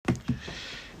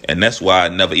And that's why I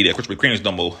never eat at Krispy Kremes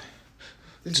no more.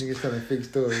 This nigga's telling fake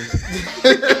stories.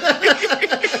 But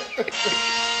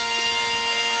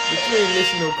you ain't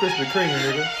missing no Krispy Kreme,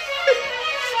 nigga.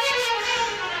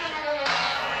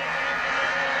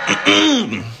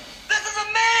 This is a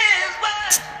man's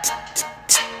world.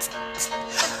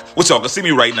 What y'all can see me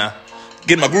right now?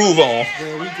 Getting my groove on.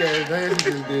 Damn, weak ass dance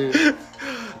you just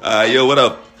did. Yo, what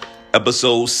up?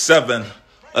 Episode 7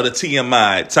 of the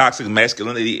TMI, Toxic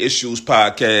Masculinity Issues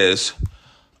Podcast.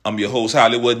 I'm your host,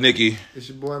 Hollywood Nicky. It's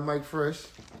your boy, Mike Fresh.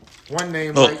 One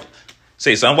name, Mike.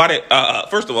 Say something. Why they,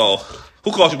 first of all,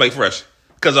 who calls you Mike Fresh?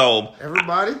 Because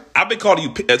everybody. I've been calling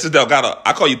you since Delgado.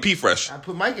 I call you P Fresh. I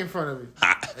put Mike in front of it.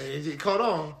 It caught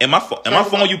on. Am I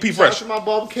phone you P Fresh? Shout out to my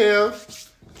barber Kev.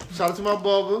 Shout out to my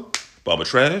barber. Barber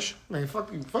trash. Man,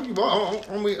 fuck you, boy.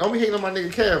 Don't be hating on my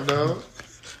nigga Kev, dog.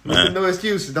 Man. No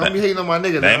excuses. Don't be hating on my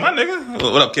nigga. That ain't my nigga.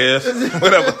 What up, Kev?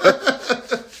 Whatever.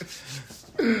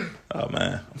 Oh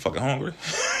man, I'm fucking hungry.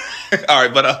 All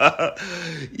right, but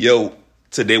yo,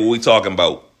 today what we talking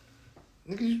about?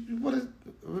 Nigga, what is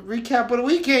recap of the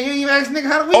weekend? You ain't even ask nigga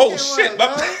how the weekend was. Oh shit,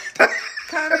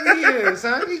 kind of nigga is,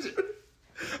 son.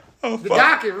 The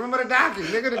docket, remember the docket,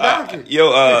 nigga. The docket.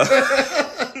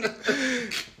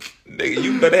 Nigga,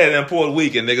 you better have an important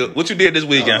weekend, nigga. What you did this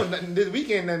weekend? This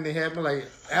weekend, nothing happened. Like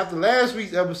after last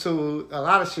week's episode, a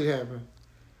lot of shit happened.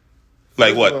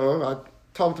 Like what? I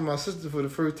talked to my sister for the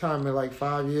first time in like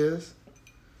 5 years.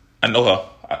 I know her.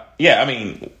 I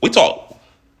mean, we talked.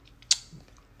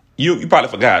 You probably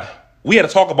forgot. We had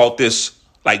to talk about this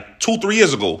like 2-3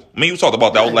 years ago. Me, you talked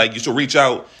about that. I was like, you should reach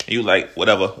out, and you like,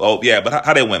 whatever. Oh yeah, but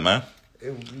how that went, man?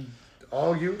 We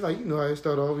argued, like you know how it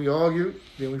started off. We argued,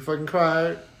 then we fucking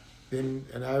cried, and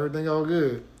everything all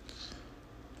good.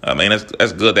 I mean,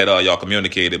 that's good that y'all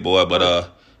communicated, boy.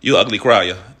 But you ugly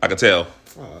crier, I can tell.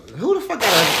 Who the fuck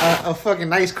got a fucking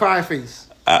nice cry face?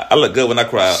 I look good when I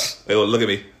cry. Hey, well, look at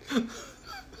me.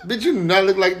 Bitch, you do not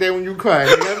look like that when you cry.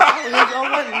 Nigga.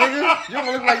 Nigga. You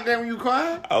don't look like that when you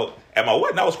cry. Oh, at my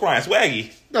wedding, I was crying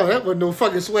swaggy. No, that was no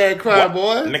fucking swag cry,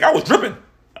 boy. Nigga, I was dripping.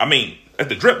 I mean, that's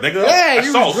the drip, nigga. Yeah, that's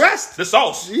you sauce. was dressed. The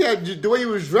sauce. Yeah, the way you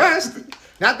was dressed.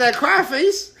 Not that cry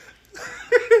face.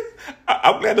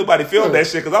 I'm glad nobody filmed that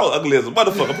shit because I was ugly as a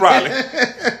motherfucker, probably.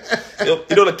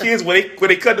 you know the kids, when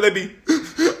they cut it, they be...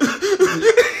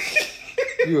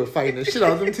 You were fighting the shit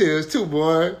out of them tears too,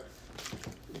 boy.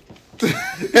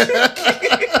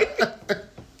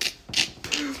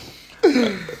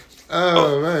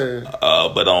 Oh man.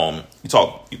 But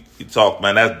you talk,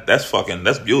 man.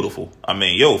 That's beautiful. I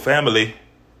mean, yo, family.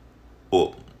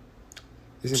 Well,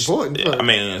 it's important. I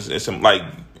mean, it's like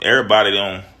everybody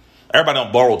don't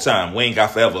borrow time. We ain't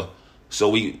got forever, so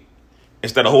we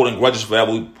instead of holding grudges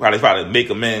forever, we probably try to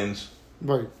make amends.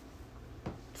 Right.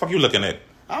 Fuck you looking at?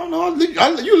 I don't know.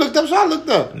 You looked up, so I looked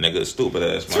up. Nigga, stupid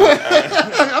ass man.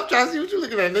 I'm trying to see what you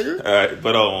looking at, nigga. All right,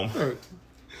 but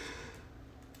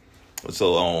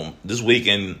So this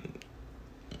weekend,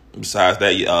 besides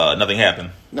that, nothing happened.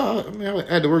 No, I mean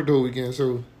I had to work the whole weekend,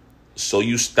 so. So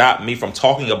you stopped me from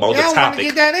talking about the topic. I want to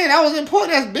get that in. That was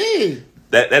important. That's big.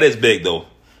 That is big though.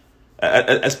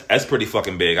 That's pretty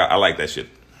fucking big. I like that shit.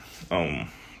 How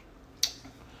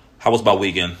was my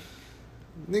weekend?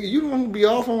 Nigga, you don't want to be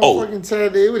off on fucking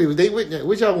Saturday. What was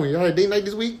which y'all went? Y'all had date night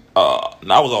this week? No,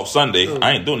 I was off Sunday.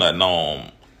 I ain't doing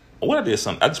nothing. What I did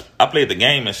Sunday? I played the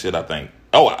game and shit. I think.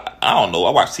 Oh, I don't know. I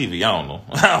watched TV. I don't know.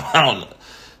 I don't know.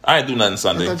 I ain't do nothing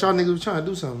Sunday. I thought y'all niggas was trying to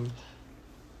do something.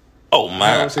 Oh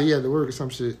man! I say you had to work or some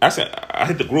shit. I said I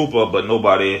hit the group up, but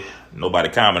nobody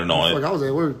commented on it. I was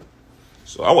at work,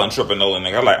 so I wasn't tripping though.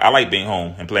 Nigga, I like being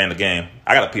home and playing the game.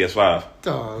 I got a PS5.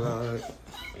 Oh Lord.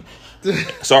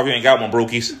 Sorry if you ain't got one,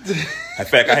 brookies. In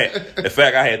fact,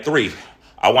 I had 3.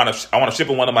 I want to ship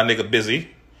one of my nigga busy.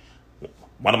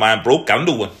 One of mine broke. Got a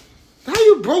new one. How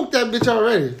you broke that bitch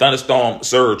already? Thunderstorm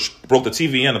surge broke the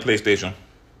TV and the PlayStation.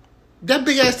 That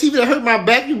big ass TV that hurt my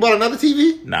back. You bought another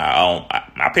TV? Nah,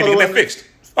 I paid to get that fixed.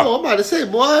 Oh, I'm about to say,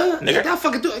 boy, nigga,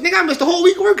 I missed the whole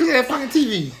week work because of that fucking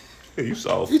TV. You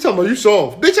soft. You talking about you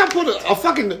soft? Bitch, I put a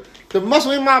fucking the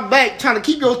muscle in my back trying to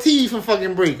keep your TV from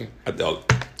fucking breaking. I don't.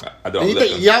 You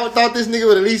think y'all thought this nigga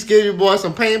would at least give you boy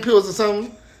some pain pills or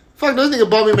something? Fuck, this nigga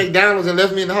bought me McDonald's and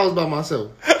left me in the house by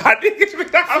myself. I did get you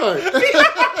McDonald's.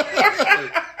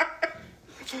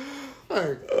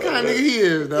 What kind of nigga he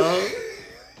is, dog?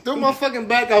 Threw my fucking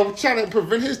back out trying to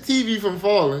prevent his TV from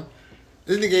falling.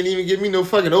 This nigga ain't even give me no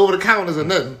fucking over the counters or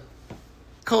nothing.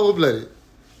 Cold blooded.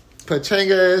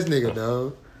 Pachanga ass nigga,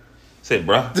 dog. Say,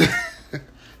 bro.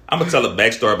 I'm gonna tell a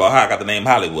backstory about how I got the name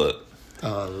Hollywood.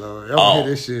 Oh Lord, I don't hear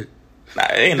this shit. Nah,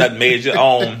 it ain't nothing major.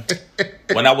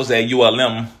 When I was at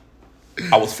ULM,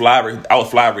 I was fly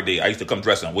every day. I used to come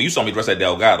dressing. Well, you saw me dress at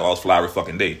Delgado. I was fly every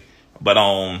fucking day. But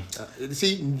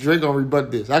see, Dre gonna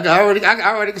rebut this. I already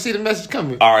can see the message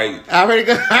coming. All right, I already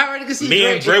can see. Me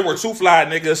and Dre were two fly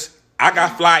niggas. I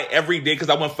got fly every day because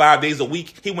I went 5 days a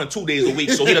week. He went 2 days a week,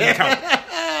 so he doesn't count.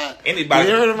 Anybody?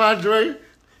 You heard of my Dre?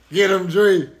 Get him,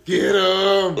 Dre. Get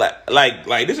him. Like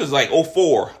this is like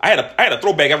 04. I had a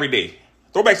throwback every day.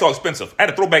 Throwbacks are expensive. I had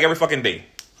a throwback every fucking day.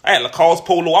 I had Lacoste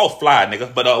polo. I was fly,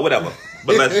 nigga. But whatever.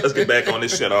 But let's get back on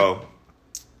this shit. A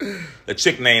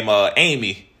chick named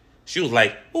Amy. She was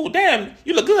like, "Oh damn,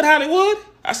 you look good, Hollywood."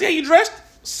 I see how you dressed.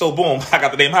 So boom, I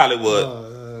got the name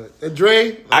Hollywood.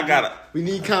 Dre, I we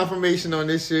need confirmation on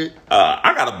this shit.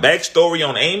 I got a backstory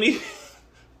on Amy,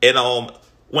 and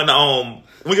when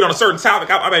we get on a certain topic,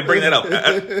 I might bring that up.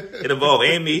 It involved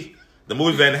Amy, the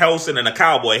movie Van Helsing, and a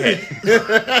cowboy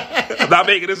hat. I'm not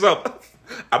making this up.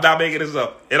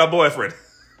 And her boyfriend.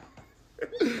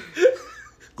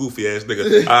 Goofy ass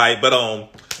nigga. All right, but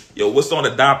yo, what's on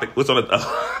the topic? What's on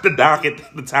the docket?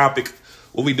 The topic?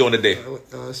 What we doing today?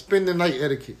 Spend the night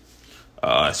etiquette.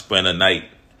 Spend the night.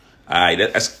 All right,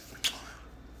 that's.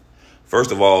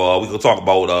 First of all, we gonna talk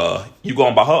about you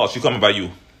going by her or she coming by you.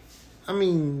 I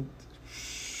mean,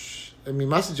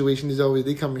 my situation is always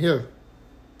they coming here.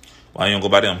 Why you don't go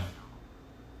by them?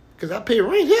 Cause I pay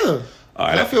rent here. All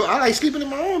right, I like sleeping in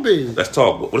my own bed. Let's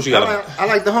talk. What you got? I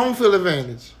like the home field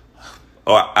advantage.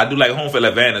 Oh, I do like home field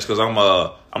advantage because I'm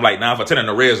like 9 for 10 in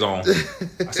the red zone.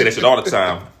 I say that shit all the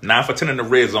time. 9 for 10 in the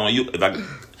red zone. If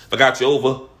I got you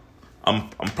over, I'm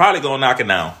probably gonna knock it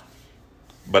down.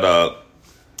 But all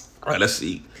right, let's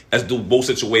see. Let's do both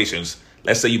situations.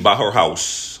 Let's say you buy her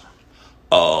house.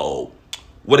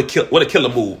 What a killer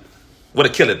move. What a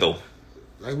kill it though.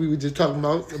 Like we were just talking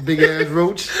about a big ass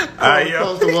roach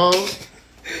across the wall.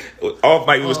 Off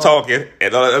mic we was talking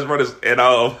and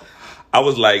I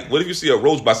was like, what if you see a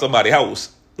roach by somebody's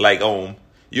house? Like,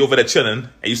 you over there chilling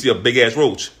and you see a big ass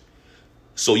roach.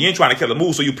 So you ain't trying to kill a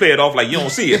move, so you play it off like you don't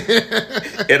see it.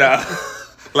 And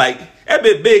like that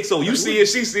bit big, so you see it,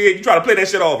 she see it. You try to play that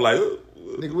shit off like.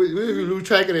 Nigga, what if you lose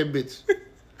track of that bitch?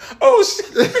 Oh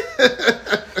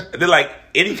shit! And then like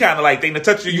any kind of like thing to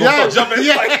touch you, gonna start jumping.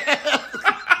 Like,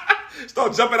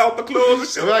 start jumping out the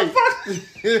clothes and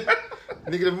shit. Right.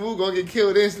 Nigga, the move gonna get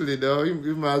killed instantly, though.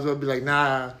 You might as well be like,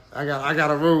 nah, I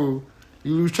got a rule.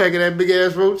 You lose track of that big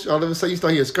ass roach, all of a sudden you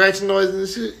start hearing scratching noises and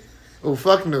shit. Oh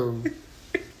fuck no.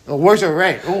 Or worse, a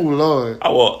rat. Oh lord.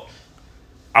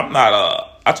 I'm not.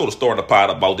 I told a story in the pod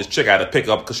about this chick I had to pick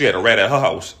up because she had a rat at her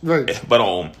house. Right. But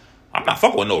I'm not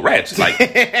fucking with no rats. Like,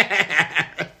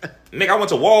 nigga, I went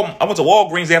to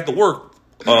Walgreens after work.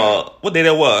 What day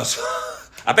that was?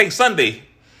 I think Sunday.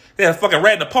 They had a fucking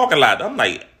rat in the parking lot. I'm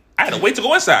like, I had to wait to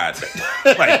go inside.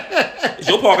 Like, it's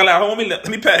your parking lot, homie. Let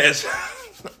me pass.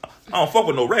 I don't fuck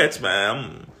with no rats,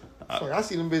 man. I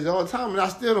see them bitches all the time, and I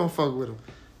still don't fuck with them.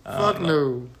 Fuck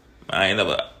no. I ain't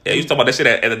never. Yeah, you talking about that shit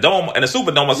at the dome, in the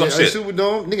Superdome or some shit. Yeah,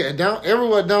 Superdome, nigga.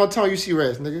 Everywhere downtown, you see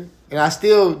rats, nigga.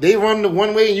 And they run the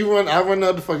one way, and I run the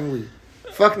other fucking way.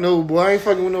 Fuck no, boy. I ain't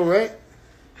fucking with no rat.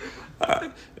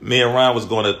 Me and Ryan was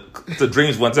going to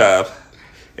Dreams one time,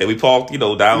 and we parked,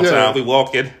 downtown. Yeah. We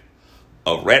walking.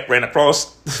 A rat ran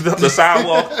across the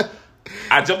sidewalk.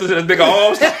 I jumped into this nigga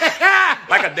arms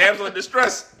like a damsel in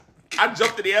distress. I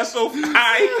jumped in the air so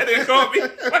high and they caught me.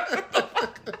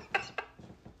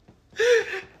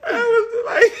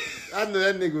 I know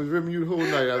that nigga was ripping you the whole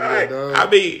night out there, dog. I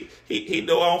mean, he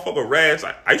know I don't fuck with rats.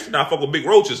 I used to not fuck with big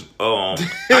roaches.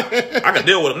 I can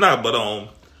deal with them now, but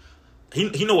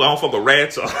he know I don't fuck with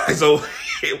rats. So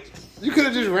you could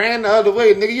have just ran the other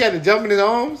way, nigga. You had to jump in his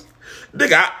arms.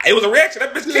 Nigga, it was a reaction.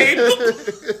 That bitch came.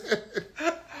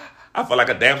 I felt like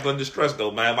a damsel in distress,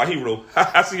 though, man. My hero.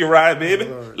 I see you ride, baby.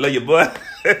 Right. Love your butt.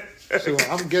 So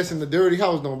I'm guessing the dirty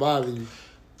house don't bother you.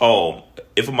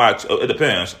 If it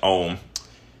depends.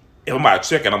 If I'm out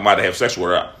checking, I'm about to have sex with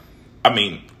her. I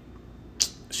mean,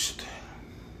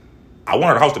 I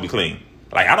want her house to be clean.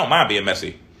 Like, I don't mind being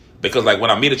messy. Because, like, when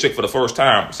I meet a chick for the first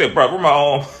time, I say, bro, where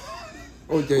my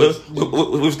Okay.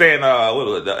 We stay in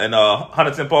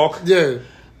Huntington Park. Yeah.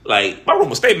 Like, my room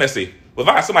will stay messy. But if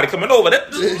I had somebody coming over,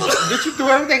 did you throw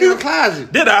everything in the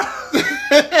closet? Did I?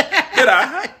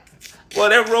 Well,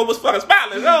 that room was fucking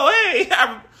spotless. Oh, hey.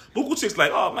 Buku chick's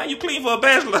like, oh, man, you clean for a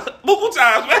bachelor. Buku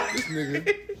times, man.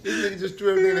 This nigga just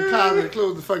threw everything in the closet and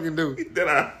closed the fucking door. Did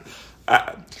I?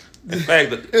 In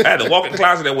fact, I had to walk in the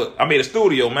closet. I made a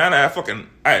studio, man. I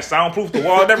had soundproof the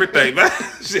wall and everything, man.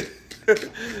 Shit.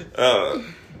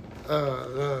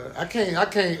 I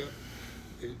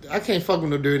can't fuck with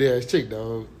no dirty ass chick,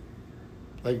 dog.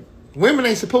 Like, women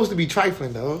ain't supposed to be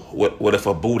trifling, dog. What if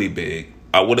her booty big?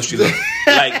 What if she like,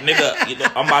 nigga, you know,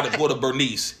 I'm about to go to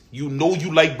Bernice. You know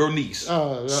you like Bernice.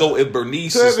 So if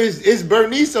Bernice if it's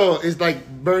Bernice or it's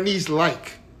like Bernice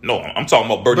like? No, I'm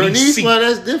talking about Bernice. Bernice, well,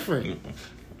 that's different.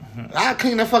 I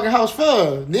clean the fucking house for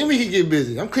her. Then we can get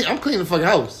busy. I'm cleaning the fucking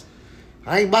house.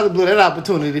 I ain't about to blow that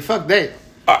opportunity. Fuck that.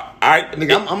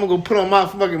 Nigga, I'm gonna put on my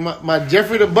fucking my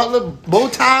Jeffrey the Butler bow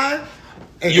tie.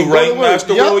 And you right,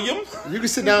 Master William? You can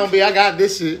sit down and be, I got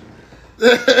this shit. All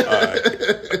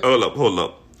right. Hold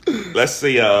up. Let's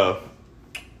see.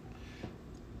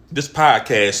 This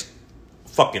podcast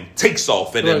fucking takes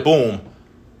off and then boom,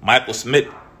 Michael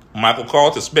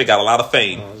Carlton Smith got a lot of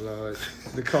fame. Oh Lord,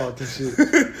 the Carlton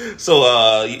shit.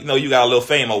 So you know you got a little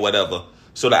fame or whatever.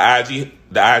 So the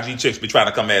IG chicks be trying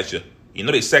to come at you. You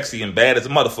know they sexy and bad as a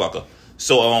motherfucker.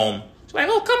 So she's like,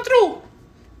 oh, come through.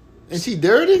 And she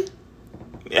dirty?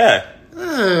 Yeah.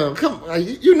 Come,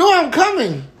 you know I'm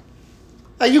coming.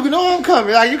 Like you know I'm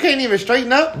coming. Like you can't even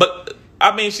straighten up. But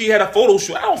I mean, she had a photo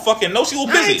shoot. I don't fucking know. She was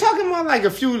busy. I ain't talking about like a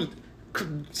few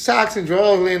socks and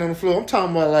drawers laying on the floor. I'm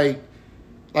talking about like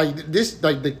this.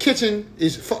 Like the kitchen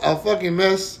is a fucking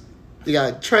mess. They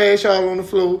got trash all on the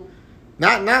floor.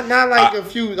 Not like a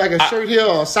few like a shirt here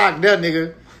or a sock there,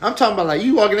 nigga. I'm talking about like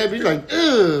you walking there, you like,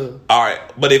 ugh. All right,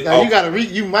 but if like, you gotta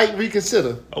you might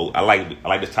reconsider. Oh, I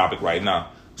like this topic right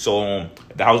now. So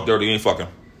the house dirty, you ain't fucking.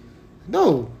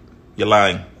 No, you're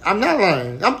lying. I'm not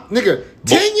lying. Nigga.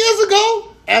 10 years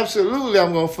ago, absolutely,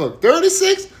 I'm gonna fuck.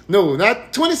 36, no,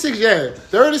 not 26. Yeah,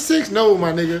 36, no,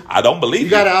 my nigga. I don't believe you.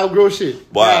 Gotta outgrow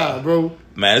shit. Wow, nah, bro.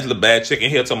 Man, this little bad chick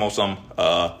in here talking about some.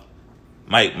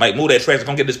 Might move that trash and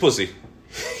come get this pussy.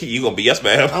 You gonna be yes,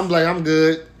 man? I'm like, I'm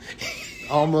good.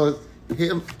 Almost hit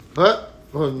him. What?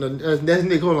 Oh, no, that's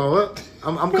Nick. Hold on. What?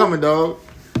 I'm coming, dog.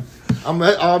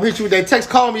 I'll hit you with that text.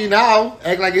 Call me now.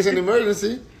 Act like it's an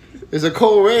emergency. It's a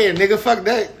cold red, nigga. Fuck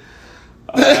that.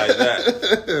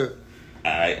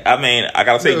 All right. I mean, I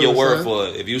gotta take your word for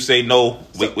it. If you say no,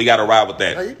 we gotta ride with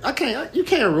that. Like, I can't. You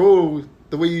can't roll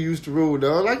the way you used to roll,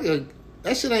 dog. Like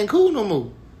that shit ain't cool no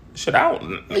more. Shit, I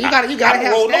don't. You gotta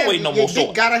have roll standards. No way no more.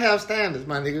 You gotta have standards,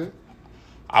 my nigga.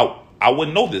 I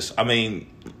wouldn't know this. I mean,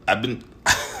 I've been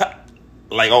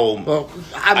like,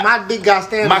 my dick got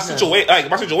standards.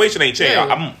 My situation ain't changed.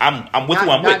 Yeah. I'm with who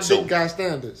I'm with. My dick got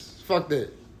standards. Fuck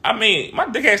that. I mean, my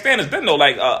dick had standards then though.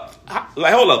 Like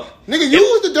hold up, nigga, you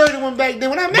was the dirty one back then.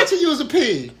 When I met you was a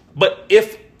pig. But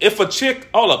if a chick,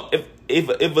 hold up, if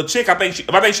a chick,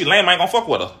 if I think she lame, I ain't gonna fuck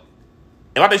with her.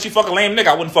 If I think she fucking lame nigga,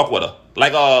 I wouldn't fuck with her.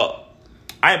 Like I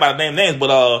ain't about to name names,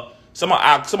 but some of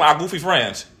our goofy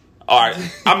friends. All right,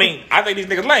 I mean, I think these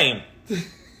niggas lame.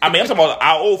 I mean, I'm talking about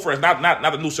our old friends, not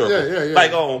the new circle. Yeah.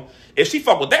 Like, if she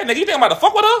fuck with that nigga, you think I'm about to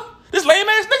fuck with her? This lame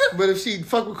ass nigga? But if she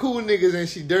fuck with cool niggas and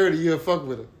she dirty, you'll fuck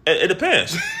with her. It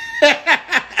depends.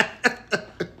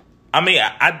 I mean,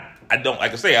 I don't,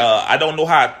 like I say, I don't know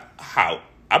how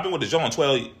I've been with the John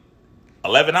 12,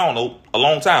 11, I don't know, a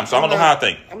long time, so I don't know how I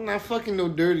think. I'm not fucking no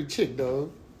dirty chick,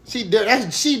 dog. She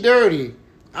dirty.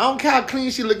 I don't care how clean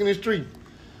she look in the street.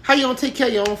 How you gonna take care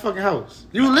of your own fucking house?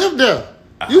 You live there.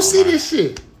 You see this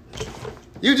shit.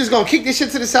 You just gonna kick this shit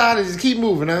to the side and just keep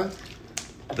moving, huh?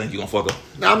 I think you gonna fuck her.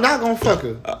 No, I'm not gonna fuck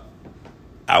her.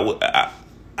 I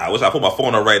wish I put my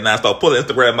phone up right now and start pulling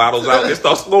Instagram models out and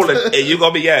start scrolling, and you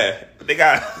gonna be they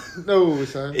got no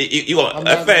son. You gonna I'm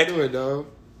not gonna do it, dog.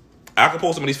 I can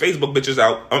pull some of these Facebook bitches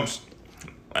out.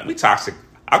 We toxic.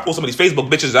 I can pull some of these Facebook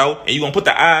bitches out, and you gonna put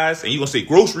the eyes, and you gonna say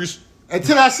groceries.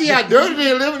 Until I see how dirty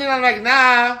they live, and then I'm like,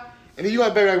 nah. And then you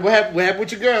gonna be like, what happened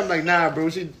with your girl? I'm like, nah, bro,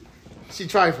 she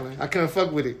trifling. I couldn't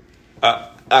fuck with it.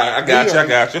 I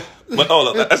got you. But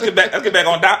hold up, let's get back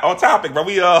on topic, bro.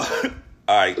 We all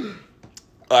right.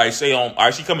 Say all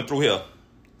right. She coming through here.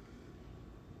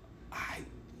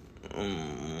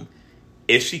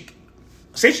 If she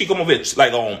say she come over here,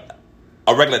 like on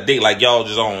a regular date, like y'all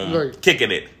just on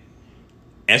kicking it,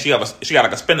 and she got like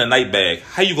a Spinnanight bag,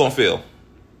 how you gonna feel?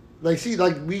 Like I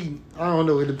don't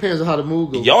know. It depends on how the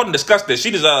mood goes. Y'all didn't discuss this.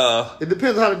 She just It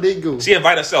depends on how the date goes. She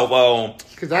invited herself.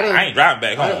 Cause I ain't driving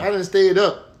back home. I didn't stay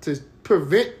up to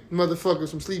prevent motherfuckers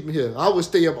from sleeping here. I would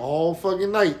stay up all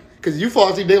fucking night. Cause you fall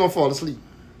asleep, they gonna fall asleep.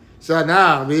 So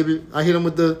nah, baby. I hit them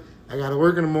with I gotta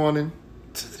work in the morning.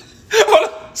 Hold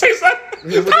on, say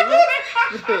something.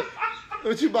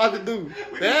 What you about to do?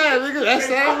 Yeah, nigga, that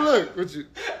same look. What you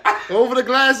over the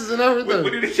glasses and everything.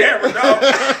 We need a camera, dog.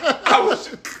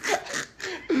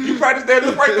 You practice that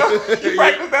look right now? You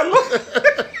practice that look?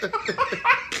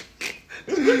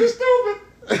 This nigga stupid.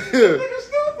 This nigga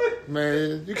stupid.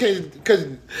 Man, you can't, because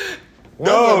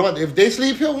if they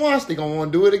sleep here once, they gonna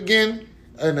want to do it again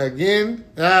and again.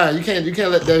 You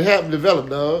can't let that happen develop,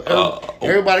 dog.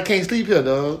 Everybody can't sleep here,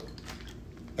 dog.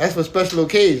 That's for special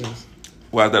occasions.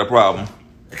 Why is that a problem?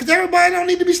 Because everybody don't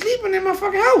need to be sleeping in my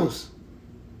fucking house.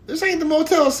 This ain't the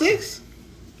Motel 6.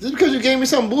 Just because you gave me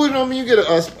some booty on me, you get a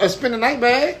Spinnanight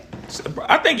bag?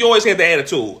 I think you always had the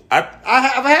attitude. I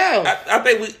have. I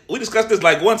think we discussed this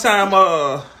like one time.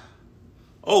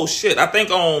 Oh shit! I think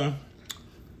I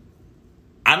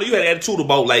knew you had an attitude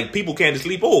about like people can't just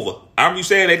sleep over. I remember you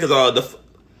saying that because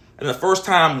the first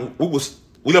time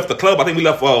we left the club. I think we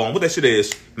left what that shit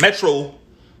is Metro,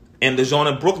 and the John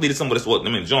and Brooke needed somewhere to stay. I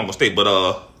mean, John gonna stay, but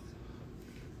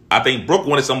I think Brooke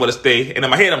wanted somewhere to stay, and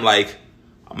in my head I'm like,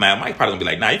 man, Mike probably gonna be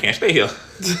like, nah, you can't stay here.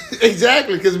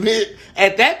 Exactly, because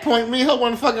at that point, me and her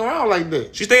wasn't fucking around like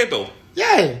that. She stayed though.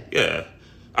 Yeah.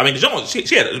 I mean, John was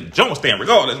staying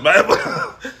regardless, man.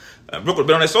 Brooke would have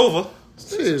been on that sofa.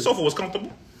 The sofa was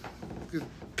comfortable.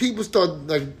 People start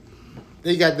like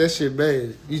they got that shit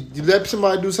bad. You let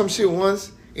somebody do some shit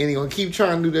once, and they gonna keep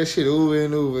trying to do that shit over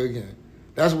and over again.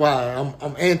 That's why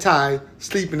I'm anti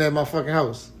sleeping at my fucking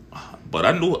house. But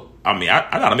I knew. I mean, I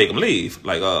gotta make them leave.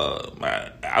 Like,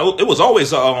 it was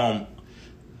always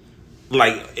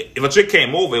like if a chick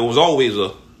came over, it was always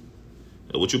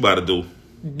what you about to do.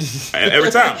 Every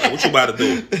time, like, what you about to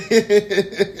do?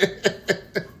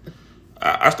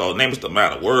 I started naming stuff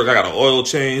out of work. I got an oil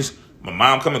change. My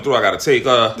mom coming through. I gotta take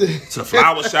to the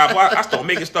flower shop. I started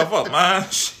making stuff up, man.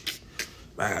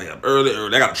 I got up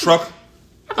early. I got a truck.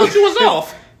 I thought you was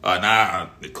off. Nah.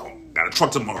 Got a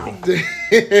truck tomorrow.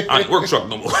 I ain't work truck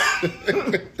no more.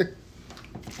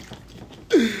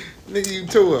 Nigga, you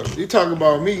tore up. You talking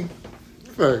about me?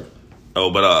 Fuck. Oh,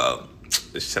 but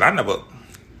shit, I never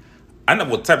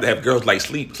was the type to have girls like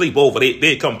sleep over.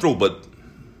 They'd come through, but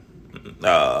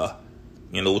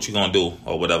you know what you gonna do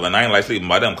or whatever. And I ain't like sleeping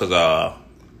by them because I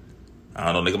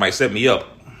don't know, nigga might set me up.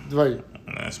 Right.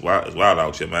 It's wild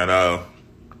out here, man.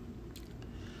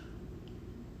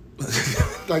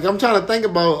 Like, I'm trying to think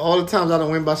about all the times I done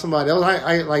went by somebody else.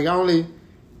 I only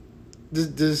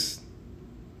this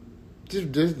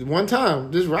one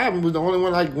time. This Robin was the only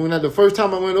one. Like, the first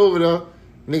time I went over there,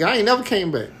 nigga, I ain't never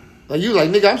came back. Like, you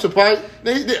like, nigga, I'm surprised.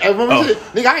 Nigga, I remember said,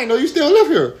 nigga, I ain't know you still live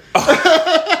here.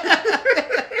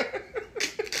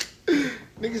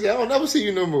 Nigga said, I don't never see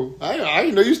you no more. I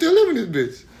ain't know you still live in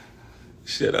this bitch.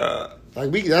 Shit,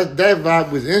 like, that vibe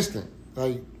was instant.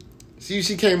 Like,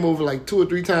 she came over like 2 or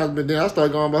 3 times, but then I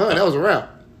started going by her, and that was a wrap.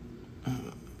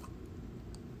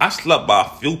 I slept by a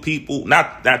few people,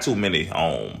 not too many.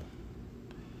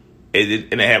 It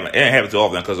didn't happen too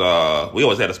often because we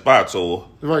always had a spot. So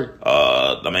right.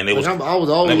 I mean, it was. I was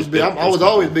always big. I was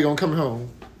always big on coming home.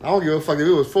 I don't give a fuck if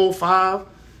it was 4, 5.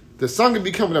 The sun could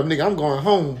be coming up, nigga. I'm going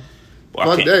home.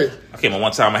 Well, I came on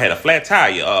one time. I had a flat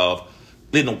tire.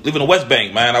 Living in the West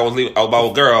Bank, man. I was with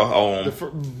a girl.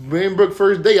 Me and Brooke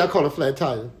first day, I called a flat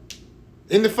tire.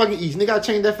 In the fucking East. Nigga, I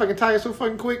changed that fucking tire so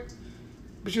fucking quick.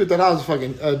 But you thought I was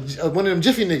fucking one of them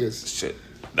jiffy niggas. Shit.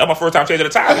 That was my first time changing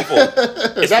the tire before.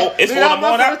 It's 4 in the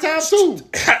morning. First time too.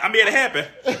 I made it happen.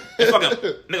 Fucking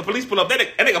nigga, police pull up.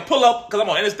 That nigga pull up because I'm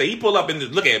on interstate. He pull up and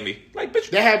just look at me like, bitch.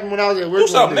 That happened when I was at work. Do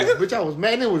something, nigga. Bitch, I was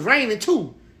mad. And it was raining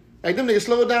too. Like, them niggas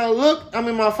slowed down. Look, I'm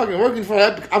in my fucking working for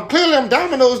that. I'm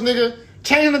Domino's, nigga.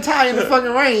 Changing the tire in the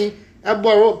fucking rain. That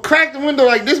boy cracked the window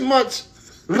like this much.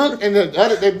 Look, and the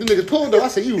niggas pulled up. I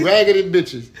said, you raggedy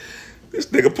bitches. This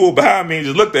nigga pulled behind me and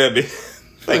just looked at me.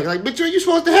 like bitch, you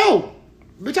supposed to help.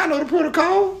 Bitch, I know the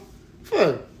protocol.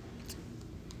 Fuck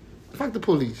the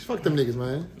police. Fuck them niggas,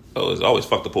 man. Oh, it's always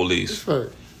fuck the police. Fuck.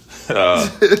 All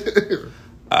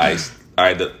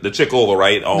right. The chick over,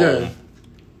 right? Yeah.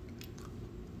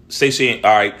 Say she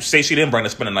didn't bring the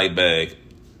Spinnanight bag.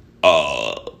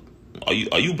 Are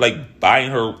you like buying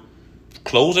her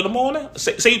clothes in the morning?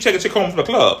 Say you take a chick home from the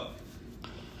club.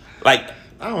 Like,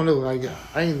 I don't know. Like,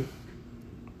 I ain't.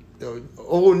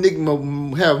 Old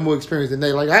nigga have more experience than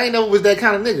they. Like, I ain't never was that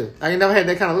kind of nigga. I ain't never had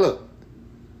that kind of look.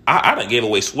 I done gave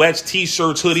away sweats,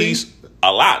 t-shirts, hoodies,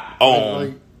 a lot.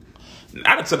 I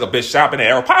done took a bitch shopping at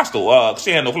Aeropostale. She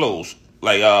had no clothes.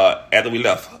 Like, after we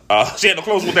left, she had no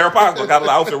clothes with Aeropostale. Got a little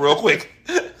outfit real quick.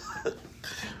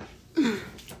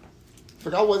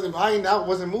 Like, I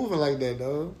wasn't moving like that,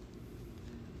 though.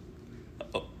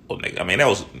 Oh, nigga. I mean, that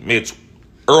was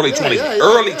early 20s.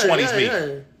 Early 20s, me.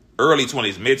 Yeah. Early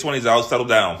 20s, mid-20s, I was settled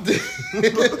down.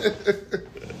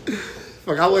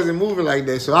 Fuck, I wasn't moving like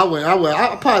that, so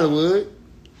I probably would.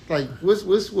 Like,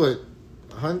 what's what?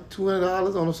 $100,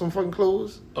 $200 on some fucking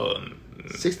clothes?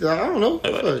 $60, I don't know.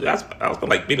 I was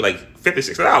like maybe like $50,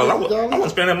 $60. I wasn't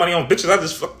spending that money on bitches. I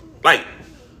just like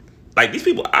these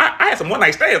people. I had some one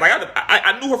night stands. Like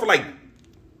I knew her for like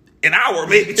an hour,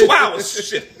 maybe 2 hours.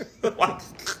 Shit.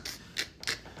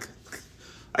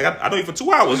 I know you for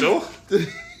 2 hours, yo.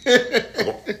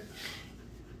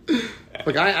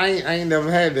 Like I ain't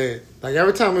never had that. Like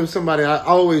every time it was somebody I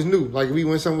always knew. Like if we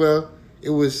went somewhere, it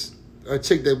was a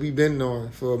chick that we been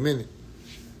on for a minute.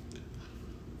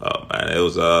 Oh man, it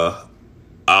was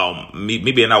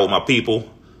me being out with my people.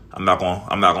 I'm not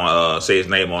gonna say his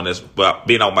name on this, but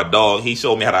being out with my dog, he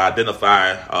showed me how to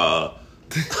identify. I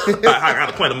got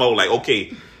to point them out. Like,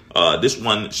 okay, this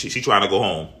one she trying to go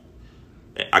home.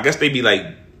 I guess they be like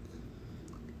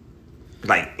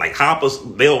hoppers.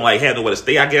 They don't like have nowhere to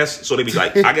stay. I guess so. They be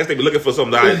like, I guess they be looking for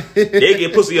something. They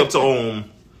get pussy up to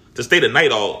stay the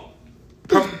night all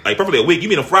like perfectly a week. You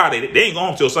mean on Friday? They ain't go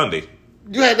home till Sunday.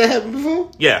 You had that happen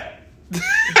before? Yeah.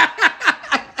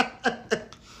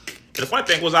 And the funny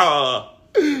thing was, I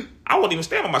wasn't even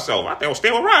staying with myself. I think I was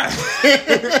staying with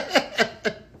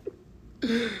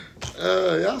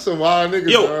Ryan. Y'all some wild niggas,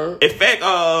 Yo, bro. in fact,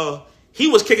 he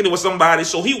was kicking it with somebody,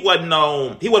 so he wasn't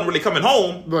really coming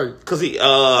home, right? Because he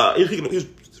was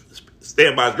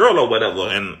staying by his girl or whatever,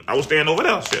 and I was staying over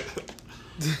there. Shit.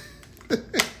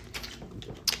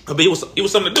 I mean, it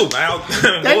was something to do, man.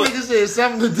 That nigga said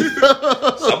something to do.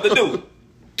 Something to do.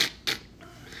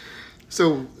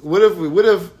 So what if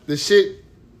the shit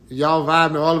y'all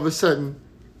vibing all of a sudden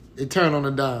it turned on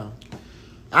a dime?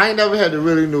 I ain't never had to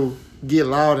really get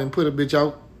loud and put a bitch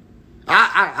out.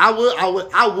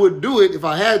 I would do it if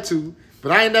I had to,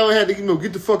 but I ain't never had to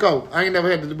get the fuck out. I ain't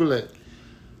never had to do that.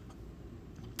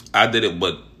 I did it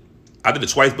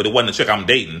twice, but it wasn't a chick I'm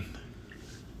dating.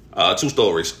 Two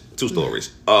stories. We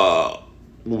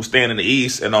were staying in the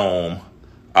East, and I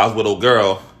was with a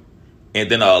girl, and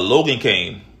then Logan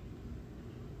came.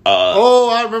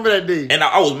 I remember that day. And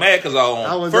I was mad because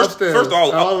I was upstairs. First of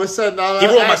all of a sudden, he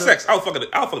ruined my sex. I was fucking the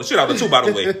shit out of the two, by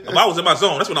the way. If I was in my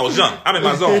zone, that's when I was young. I'm in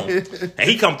my zone, and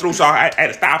he come through, so I had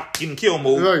to stop getting kill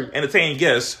mode, right. Entertain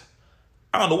guests.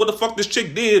 I don't know what the fuck this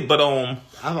chick did, but all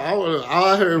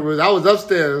I heard was I was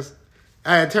upstairs.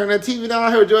 I had turned that TV down.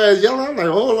 I heard your ass yelling. I'm like,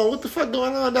 hold on, what the fuck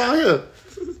going on down here?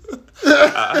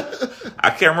 I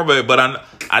can't remember it, but I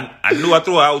knew I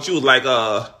threw her out. She was like,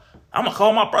 I'm gonna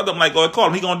call my brother. I'm like, go ahead, call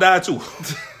him. He gonna die too.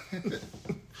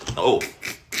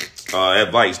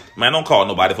 Advice, man, don't call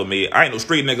nobody for me. I ain't no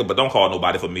street nigga, but don't call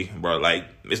nobody for me, bro. Like,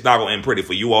 it's not gonna end pretty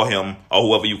for you or him or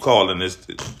whoever you calling.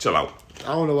 Chill out.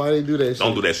 I don't know why they do that shit.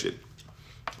 Don't do that shit.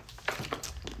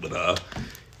 But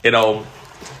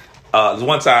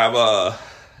one time, I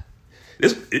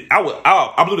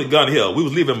blew the gun here. We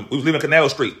was leaving Canal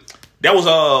Street. That was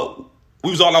we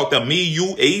was all out there. Me,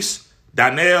 you, Ace,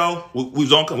 Donnell. We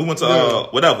went to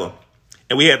whatever,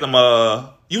 and we had them.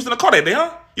 You was in the car that day,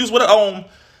 huh? You was with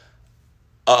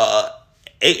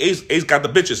Ace got the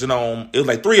bitches, and it was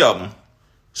like 3 of them.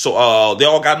 So they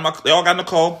all got in the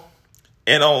car,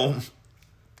 and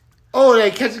Oh,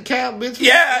 they catch a cab, bitch.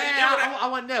 Yeah, I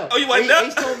wasn't there. Oh, you wasn't there?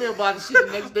 Ace told me about the shit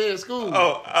the next day at school.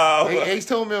 Ace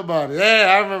told me about it. Yeah,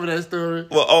 I remember that story.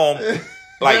 Well,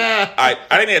 I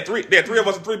didn't have 3. There had 3 of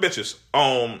us and 3 bitches.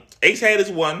 Ace had his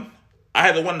one. I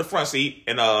had the one in the front seat,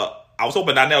 and I was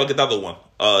hoping Donnell would get the other one.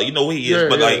 You know who he is,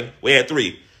 but like we had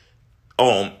 3.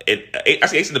 I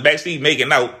see Ace in the back seat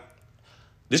making out.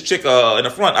 This chick in the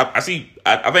front, I think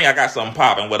I got something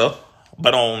popping with her,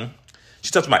 but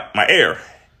she touched my ear.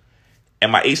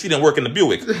 And my AC didn't work in the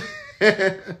Buick.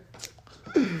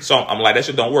 So I'm like, that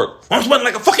shit don't work. I'm sweating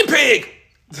like a fucking pig.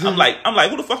 I'm like,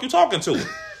 who the fuck you talking to?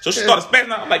 So she started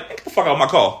spazzing out. I'm like, get the fuck out of my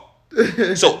car.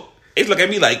 So Ace look at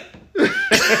me like,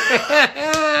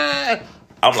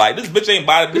 I'm like, this bitch ain't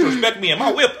about to disrespect me in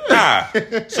my whip. Nah.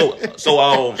 So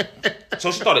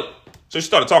she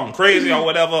started talking crazy or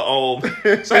whatever.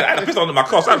 So I had to piss on my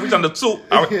car. So I reached on the seat.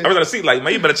 I was on the seat like,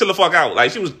 man, you better chill the fuck out.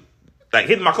 Like, she was like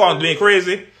hitting my car and being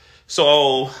crazy.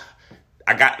 So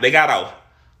they got out.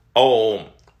 I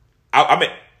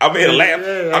made her laugh.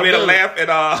 I made her laugh,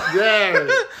 and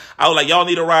I was like, y'all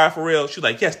need a ride for real? She was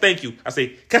like, yes, thank you. I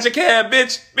say, catch a cab,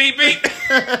 bitch. Beep beep.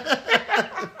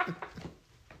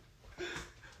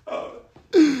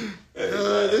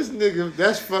 This nigga,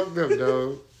 that's fucked up,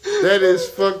 dog. That is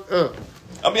fucked up.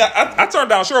 I mean, I turned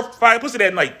down Surefire pussy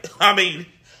that night. I mean,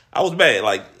 I was mad.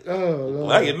 Like,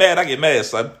 when I get mad,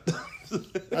 son.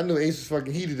 I knew Ace was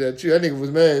fucking heated at you. That nigga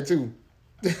was mad too.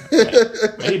 Man,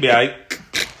 he be alright.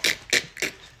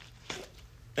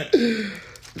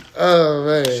 Oh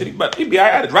man, shit, he be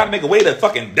alright. I had to drive the nigga way to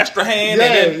fucking Destrehan and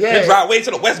then drive way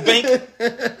to the West Bank.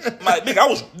 Like,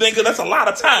 nigga, that's a lot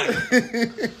of time.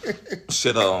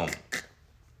 Shit,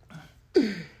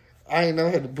 I ain't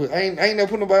never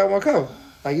put nobody on my car.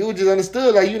 Like, you just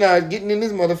understood, like, you not getting in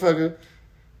this motherfucker.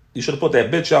 You should have put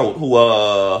that bitch out who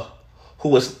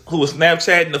was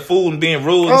Snapchatting the food and being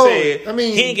rude and said,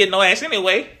 he ain't getting no ass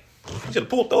anyway. You should have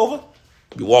pulled over.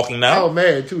 Be walking I now. was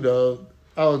mad too, dog.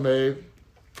 I was mad.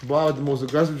 Boy, I was the most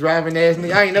aggressive driving ass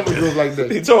nigga. I ain't never drove like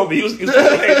that. He told me he was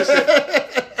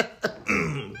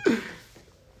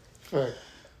Fuck.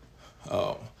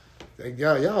 Like,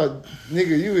 y'all,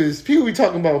 nigga, you is people be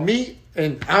talking about me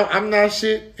and I'm not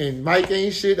shit and Mike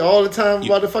ain't shit all the time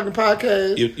about the fucking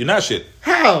podcast. You're not shit.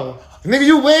 How? Nigga,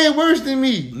 you way worse than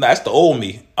me. Nah, that's the old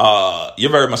me.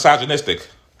 You're very misogynistic.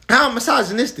 How I'm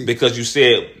misogynistic? Because you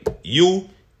said you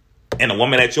and a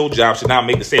woman at your job should not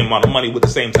make the same amount of money with the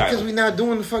same title. Because we not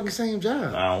doing the fucking same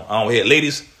job. I don't hear.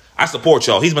 Ladies, I support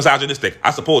y'all. He's misogynistic.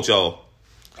 I support y'all.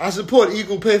 I support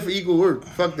equal pay for equal work.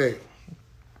 Fuck that.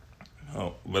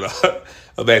 Oh, but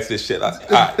back to this shit. All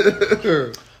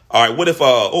right, what if,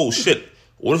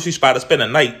 what if she about to spend a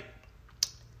night?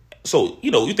 So,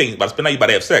 you think about to spend a night, you about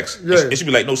to have sex. Yeah. It should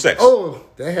be like no sex. Oh,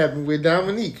 that happened with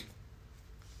Dominique.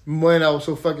 Man, I was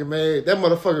so fucking mad. That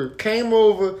motherfucker came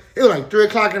over. It was like 3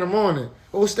 o'clock in the morning.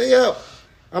 Oh, stay up.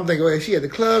 I'm thinking, oh, she at the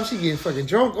club. She getting fucking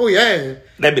drunk. Oh, yeah.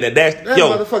 That be that dash. That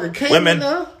motherfucker came women, in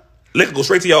there. Liquor go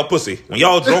straight to y'all pussy. When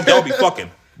y'all drunk, y'all be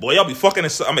fucking. Boy, y'all be fucking.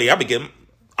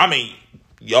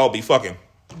 Y'all be fucking.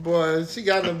 Boy, she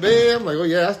got in the bed. I'm like, oh,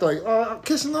 yeah. I started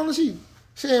kissing on her. She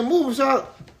ain't moving. So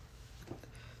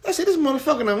I said, this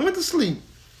motherfucker done went to sleep.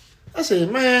 I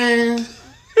said, man.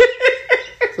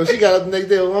 So she got up the next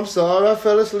day. Oh, I'm sorry, I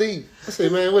fell asleep. I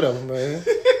said, man, whatever, man.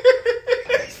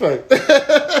 Fuck.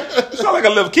 You sound like a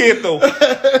little kid, though.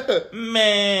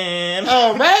 Man.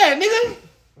 Oh, man, nigga.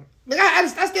 I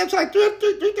stay up till like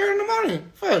 3:30 in the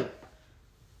morning. Fuck.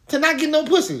 To not get no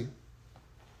pussy.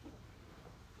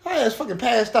 Her ass fucking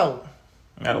passed out.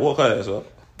 I gotta woke her ass up.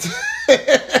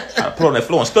 I put her on that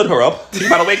floor and stood her up. You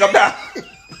about to wake up now.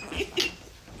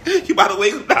 You about to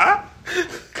wake up now.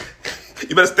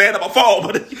 You better stand up or fall,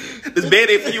 but this bed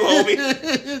ain't for you,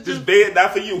 homie. This bed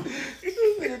not for you.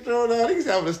 This nigga throwing out. He's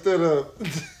having to stand up.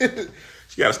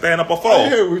 She gotta stand up or fall.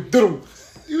 You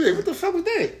like, what the fuck was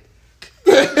that?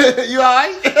 You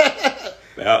alright?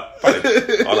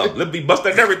 Hold up. Let me bust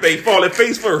that everything. Fall in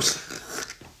face first.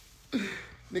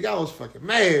 Nigga, I was fucking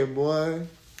mad, boy.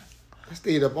 I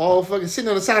stayed up all fucking sitting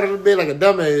on the side of the bed like a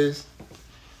dumbass.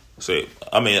 See,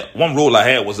 one rule I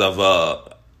had was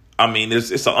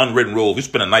it's an unwritten rule. If you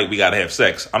spend a night, we gotta have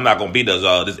sex. I'm not gonna be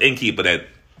this innkeeper that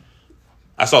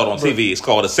I saw it on TV. It's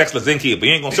called a sexless innkeeper.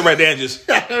 You ain't gonna sit right there and just.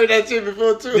 I heard that shit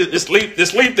before too. Just sleep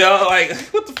there. Like,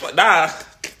 what the fuck? Nah.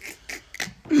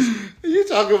 You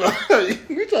talking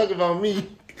about me?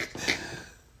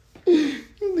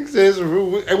 Nigga says a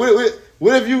rule.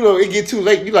 What if it get too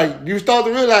late? You start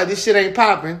to realize this shit ain't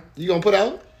popping. You gonna put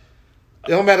out?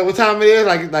 It don't matter what time it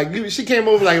is. She came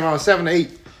over like around 7 or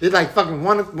 8. It's like fucking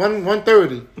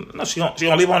 1:30. No, she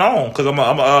gonna leave on her own because I'm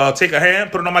gonna take her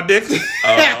hand, put it on my dick.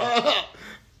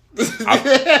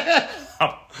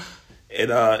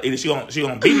 Either she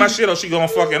gonna beat my shit or she gonna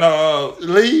fucking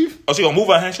leave. Or she gonna move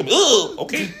her hand. She'll be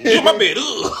okay, get in my bed.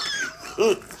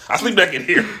 I sleep back in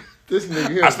here. This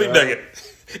nigga here. I sleep back in.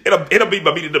 It'll beat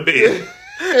my meat in the bed.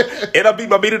 It'll beat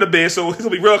my meat in the bed, so it's gonna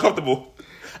be real comfortable.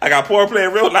 I got porn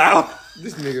playing real loud.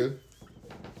 This nigga,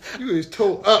 you is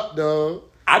toe up, dog.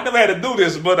 I never had to do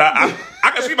this, but I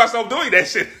can see myself doing that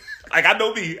shit. Like, I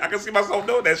know me. I can see myself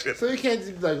doing that shit. So you can't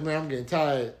just be like, man, I'm getting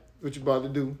tired. What you about to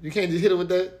do? You can't just hit her with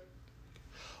that?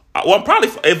 Well, I'm probably,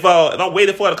 if I'm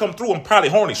waiting for her to come through, I'm probably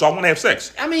horny, so I want to have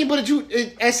sex. I mean, but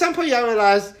at some point, y'all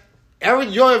realize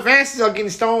your advances are getting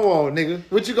stonewalled, nigga.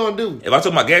 What you gonna do? If I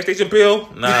took my gas station pill,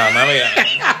 nah, man.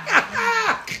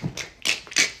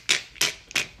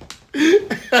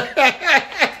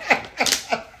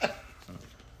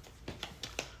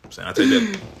 I take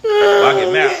that. I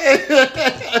get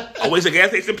mad. I waste a gas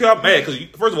station pill. I'm mad because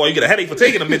first of all, you get a headache for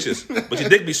taking them bitches, but your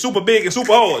dick be super big and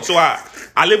super hard. So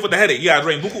I live with the headache. You gotta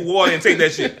drink buku water and take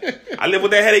that shit. I live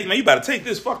with that headache, man. You better take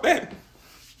this. Fuck that.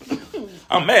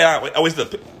 I'm mad. I waste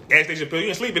the gas station pill. You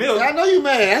ain't sleeping here. I know you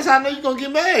mad. That's how I know you gonna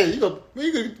get mad. You gonna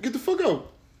get the fuck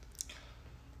out.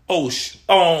 Oh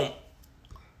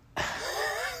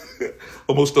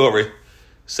one more story.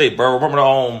 Say, bro,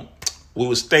 remember we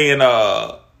was staying.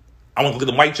 I want to go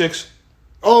get the white chicks.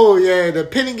 Oh, yeah, the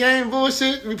penny game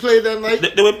bullshit we played that night.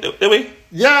 Did we?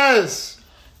 Yes.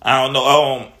 I don't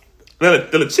know.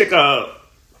 The chick,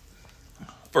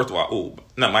 first of all,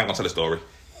 no, I ain't gonna tell the story.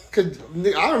 Cause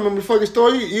I remember the fucking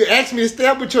story. You asked me to stay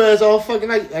up with your ass all fucking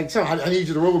night. Like, I need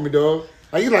you to roll with me, dog.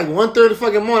 Like, it's like 1:30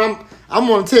 fucking morning.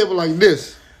 I'm on the table like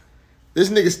this. This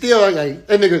nigga still like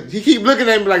that nigga. He keep looking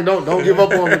at me like, don't give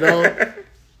up on me, dog.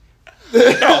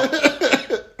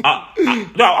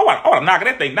 No, I want to knock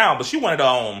that thing down, but she wanted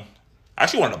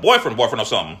she wanted a boyfriend or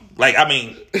something. Like, I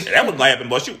mean, that was laughing,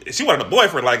 but she wanted a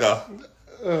boyfriend like a.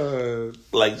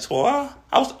 Like, so I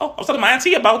was telling my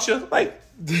auntie about you. Like,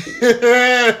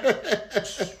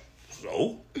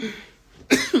 so.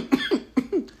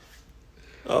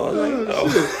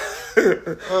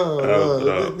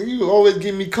 You always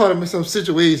get me caught up in some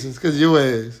situations because your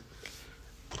ass.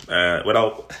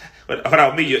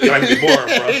 Without me, you like to be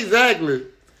boring, bro. Exactly.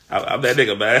 I'm that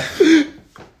nigga, man.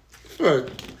 Fuck.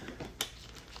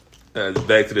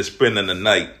 Back to the spending the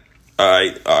night.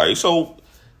 All right. So,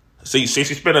 see, she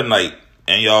spend the night,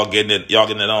 and y'all getting it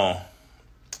on,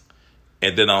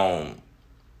 and then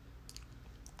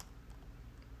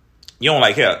you don't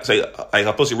like hair. Say like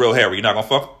her pussy real hairy. You not gonna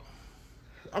fuck?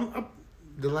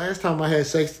 The last time I had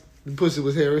sex, the pussy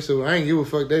was hairy, so I ain't give a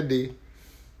fuck that day.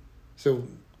 So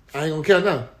I ain't gonna care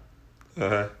now.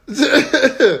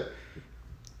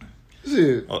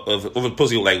 Shit. If a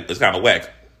pussy like it's kind of whack.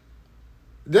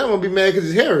 Then I'm gonna be mad because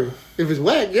it's hairy. If it's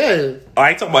whack, yeah.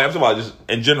 I'm talking about just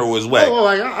in general it's whack. Oh,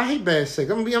 I hate bad sex.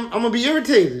 I'm gonna be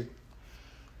irritated.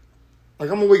 Like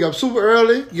I'm gonna wake up super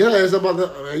early. Get her ass up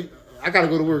I gotta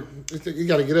go to work. You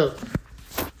gotta get up.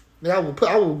 Then I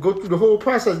will go through the whole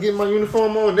process, getting my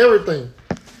uniform on and everything.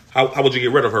 How would you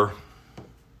get rid of her?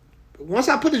 Once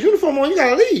I put the uniform on, you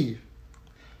gotta leave.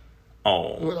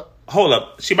 Oh, hold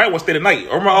up. She might want to stay the night.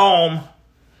 Remember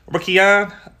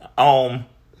Kian?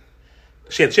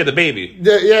 She had the baby.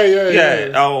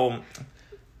 Yeah.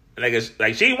 Like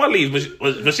she didn't want to leave,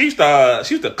 but she used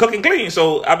to cook and clean.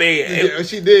 So I mean, yeah,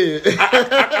 she did.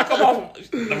 I come home,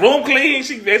 the room clean.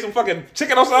 She made some fucking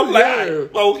chicken or something. Like,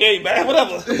 okay, man,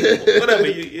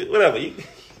 whatever. You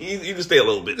can stay a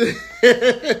little bit.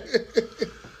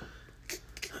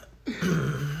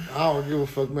 I don't give a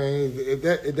fuck, man.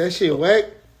 If that shit whack.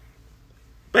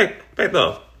 Back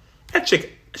off. That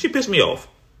chick, she pissed me off.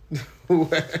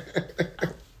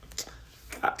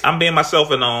 I'm being myself,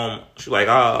 and she's like,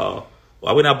 well,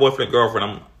 we're not boyfriend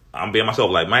girlfriend. I'm being myself,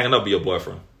 like, man, I ain't gonna be your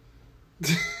boyfriend.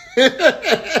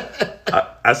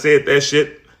 I said that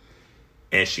shit,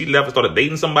 and she left and started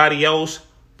dating somebody else.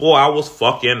 Boy, I was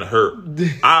fucking hurt.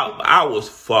 I was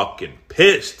fucking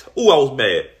pissed. Ooh, I was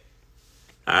mad.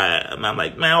 And I'm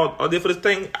like, man, I did for this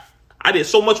thing. I did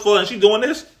so much for her, and she doing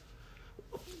this.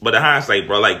 But in hindsight,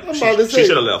 bro, like, she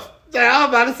should have left. Yeah, I'm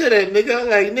about to say that, nigga.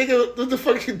 Like, nigga, what the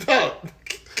fuck you thought?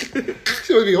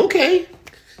 She would be okay.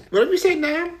 Whatever you say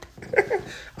now.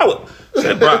 I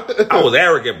was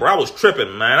arrogant, bro. I was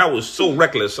tripping, man. I was so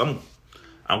reckless. I'm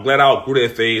glad I outgrew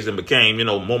that phase and became,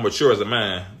 more mature as a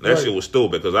man. That shit was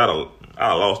stupid because I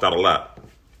lost out a lot.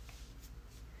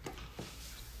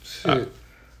 Shit.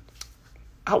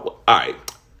 All right.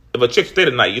 If a chick stay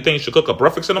the night, you think you should cook her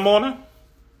breakfast in the morning?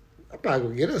 I'm probably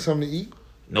gonna get her something to eat.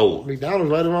 No.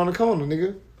 McDonald's right around the corner,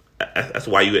 nigga. That's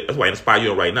why I inspire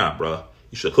you right now, bro.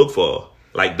 You should cook for her.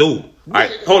 Like, dude. All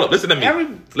right, hold up. Listen to me.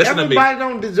 Everybody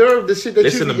don't deserve the shit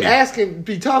that you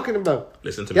be talking about.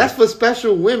 Listen to me. That's for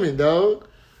special women, dog.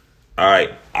 All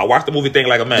right. I watched the movie Think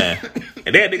Like a Man.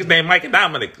 And they had niggas named Mike and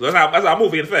Dominic. That's our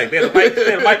movie, in fact. They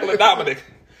had Michael and Dominic.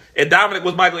 And Dominic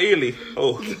was Michael Ealy.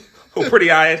 Oh, pretty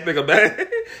ass nigga, man.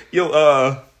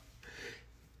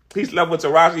 He slept with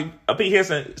Taraji. Pete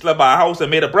Henson slept by a house and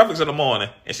made her breakfast in the morning,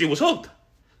 and she was hooked.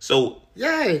 So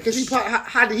yeah, because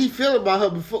how did he feel about her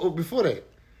before that?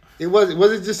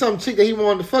 Was it just some chick that he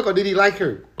wanted to fuck, or did he like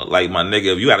her? Like, my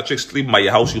nigga, if you got a chick sleeping by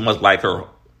your house, you must like her.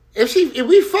 If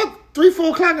we fuck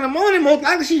 3-4 o'clock in the morning, most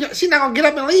likely she not gonna get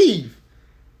up and leave.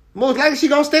 Most likely she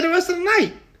gonna stay the rest of the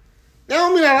night. That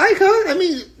don't mean I like her. I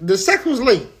mean the sex was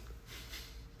late.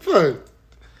 Fuck.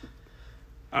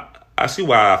 I see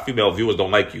why female viewers don't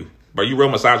like you. But you real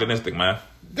misogynistic, man.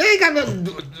 They ain't got nothing.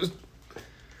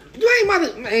 You ain't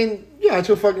about to, man. You out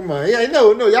your fucking mind. Yeah,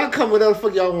 no. Y'all come whatever the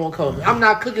fuck y'all want to come. I'm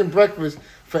not cooking breakfast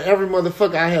for every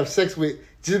motherfucker I have sex with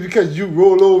just because you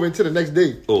roll over into the next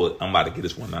day. Oh, I'm about to get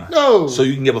this one now. No. So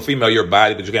you can give a female your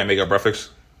body, but you can't make her breakfast?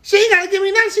 She ain't got to give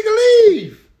me nothing. She can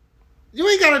leave. You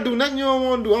ain't got to do nothing you don't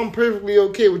want to do. I'm perfectly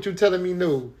okay with you telling me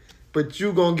no. But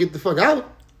you gonna get the fuck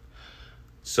out.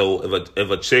 So if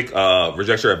a chick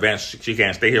rejects your advance, she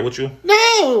can't stay here with you?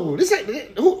 No,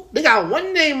 they got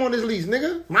one name on this lease,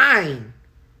 nigga. Mine.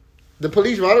 The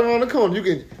police right around the corner. You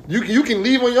can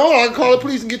leave on your own. I can call the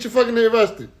police and get you fucking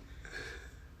arrested.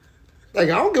 Like,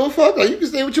 I don't give a fuck. Like, you can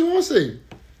say what you want to say.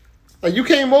 Like, you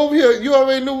came over here. You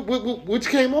already knew what you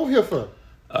came over here for.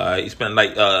 You spend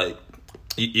like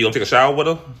you gonna take a shower with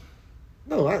her?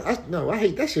 No, I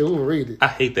hate that shit. Overrated. I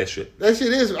hate that shit. That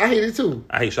shit is. I hate it too.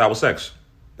 I hate shower sex.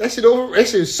 That shit super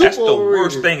overrated. That's the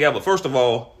worst thing ever. First of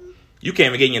all, you can't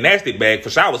even get in your nasty bag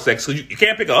for shower sex because you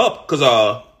can't pick her up because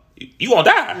you gonna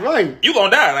die. Right. You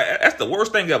gonna die. Like, that's the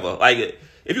worst thing ever. Like,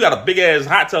 if you got a big ass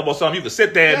hot tub or something, you can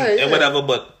sit there and whatever.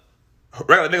 But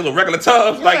regular niggas with regular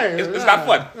tubs. Like it's not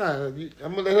fun.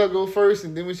 I'm gonna let her go first,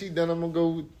 and then when she done, I'm gonna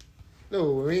go.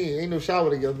 No, we ain't no shower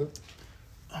together.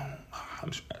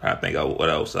 I think what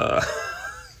else? What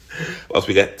else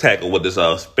we got tackled with this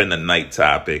spend the night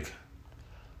topic?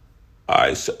 All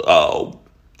right, so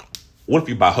what if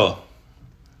you buy her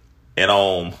and I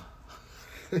want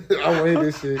to hear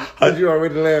this shit. Cause you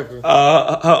already laughing.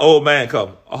 Her old man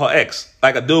come, her ex,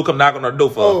 like a dude come knock on her door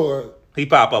for her. He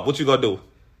pop up. What you gonna do?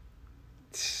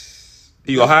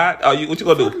 You gonna hide? What you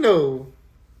gonna do? No.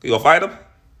 You gonna fight him?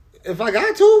 If I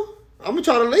got to, I'm gonna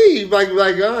try to leave. Like,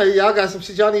 y'all got some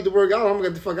shit y'all need to work out. I'm gonna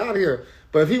get the fuck out of here.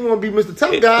 But if he wanna be Mr.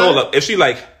 Tough Guy, hold up. If she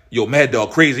like, yo, Mad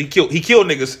Dog crazy, he killed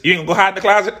niggas. You ain't gonna go hide in the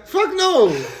closet? Fuck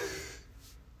no.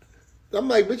 I'm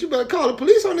like, bitch, you better call the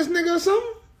police on this nigga or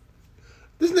something.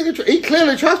 This nigga, he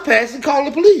clearly trespassed and call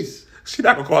the police. She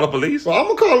not gonna call the police? Well, I'm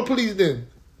gonna call the police then.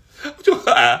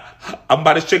 I'm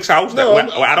by this chick's house. No,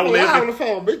 I don't live on the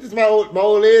phone, bitch. This is my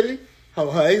old lady.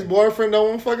 Her ex-boyfriend don't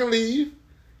want to fucking leave.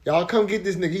 Y'all come get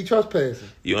this nigga. He trespassing.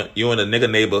 You in a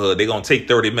nigga neighborhood. They gonna take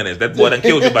 30 minutes. That boy done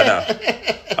killed you by now.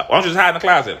 Why don't you just hide in the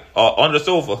closet or under the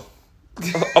sofa?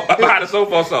 Behind the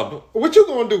sofa or something. What you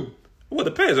gonna do? Well,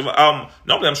 it depends.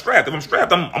 Normally I'm strapped. If I'm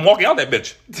strapped, I'm walking out that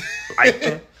bitch.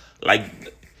 Like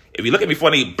if you look at me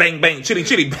funny, bang bang, chitty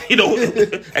chitty, you know,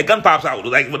 that gun pops out,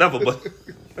 like whatever. But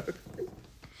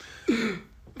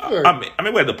I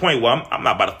mean, we're at the point where I'm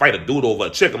not about to fight a dude over a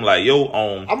chick. I'm like, yo,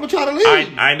 I'm gonna try to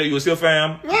leave. I know you was still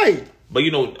fam, right? But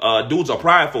you know, dudes are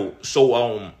prideful,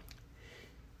 so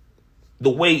the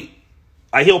way.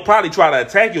 He'll probably try to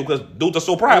attack you because dudes are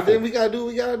so prideful. Then we gotta do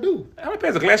what we gotta do. How many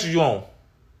pairs of glasses you own?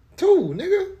 2,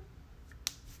 nigga.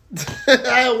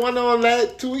 I had one on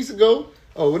that 2 weeks ago.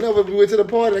 Oh, whenever we went to the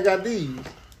party, I got these.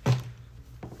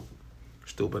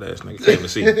 Stupid ass nigga came to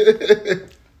see me.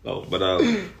 Oh, but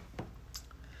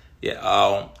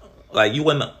yeah, like you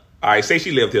wouldn't. All right, say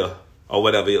she lived here or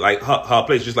whatever. Like her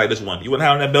place, just like this one. You wouldn't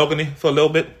have on that balcony for a little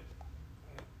bit.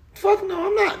 Fuck no,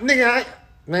 I'm not, nigga.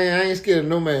 I ain't scared of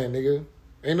no man, nigga.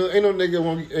 Ain't no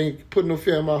nigga ain't putting no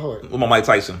fear in my heart. With my Mike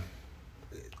Tyson.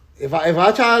 If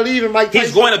I try to leave and Mike Tyson,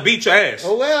 he's going to beat your ass.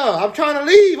 Oh well, I'm trying to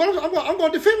leave. I'm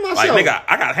going to defend myself. Like nigga,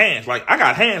 I got hands. Like I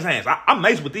got hands. I'm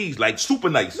nice with these. Like super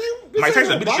nice. Man, Mike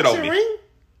Tyson beat the shit out of me. Ring.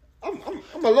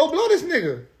 I'm a low blow this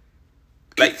nigga.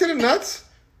 Kick to the nuts.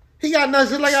 He got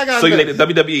nuts just like I got. So nuts. You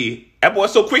like the WWE? That boy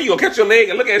so quick, you gonna catch your leg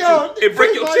and look at you and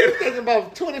break your chin. You thinking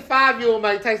about 25-year-old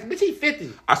Mike Tyson? Bitch, he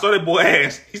 50. I saw that boy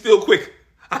ass. He's still quick.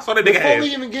 I saw that nigga ass. Before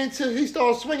we even get into, he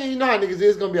started swinging. You know how niggas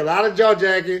is. Gonna be a lot of jaw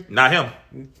jacking. Not him.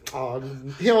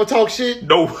 He don't talk shit.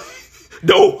 No.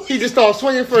 He just started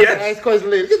swinging first and asked questions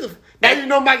later. Now you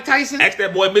know Mike Tyson. Ask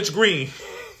that boy Mitch Green.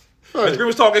 Mitch Green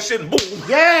was talking shit and boom.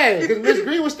 Yeah, because Mitch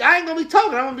Green was. I ain't gonna be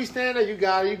talking. I'm gonna be standing there. You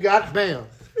got it. Bam.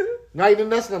 Now you do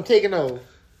nothing. I'm taking over.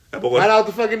 Right out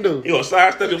the fucking dude. You gonna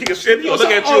sidestep him, kick his shit. He gonna look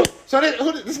at you. So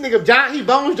this nigga John, he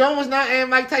Bones Jones now and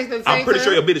Mike Tyson at the same time. I'm pretty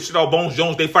sure he'll beat the shit out of Bones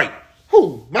Jones. They fight.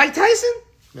 Who? Mike Tyson?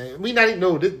 Man, we not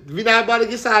about to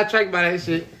get sidetracked by that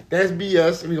shit. That's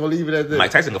BS. We gonna leave it at that.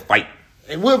 Mike Tyson can fight.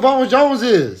 And what Bones Jones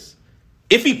is?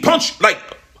 If he punch like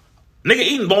nigga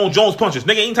eating Bones Jones punches,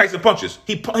 nigga eating Tyson punches.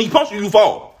 He punch you, you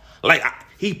fall. Like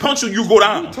he punch you go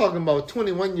down. You talking about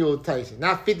 21-year-old Tyson,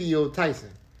 not 50-year-old Tyson.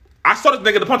 I saw this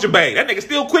nigga in the punching bag. That nigga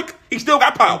still quick. He still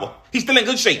got power. He's still in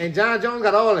good shape. And John Jones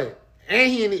got all that.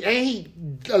 And he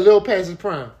a little past his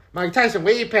prime. Mike Tyson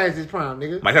way past his prime,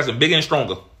 nigga. Mike Tyson bigger and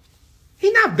stronger.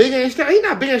 He not bigger and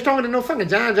stronger than no fucking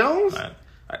John Jones.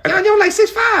 John Jones like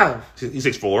 6'5". He's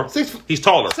 6'4". He's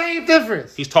taller. Same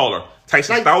difference. He's taller.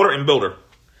 Tyson's stouter and builder.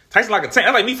 Tyson like a tank.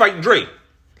 That's like me fighting Dre.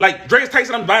 Like Dre's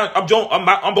Tyson, I'm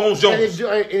Bones Jones.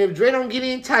 And if Dre don't get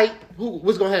in tight,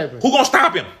 what's gonna happen? Who gonna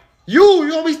stop him?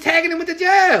 You always tagging him with the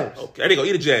jabs. Okay, they go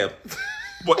eat a jab.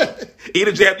 Boy, eat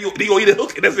a jab, he go eat a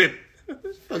hook, and that's it.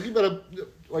 Fuck, you better.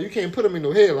 Well, you can't put him in no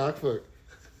headlock, fuck.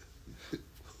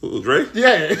 Who, Dre?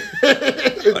 Yeah.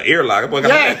 Earlock. Boy,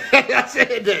 yeah, I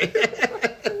said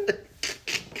that.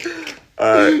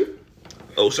 Alright.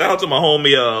 Oh, shout out to my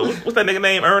homie, what's that nigga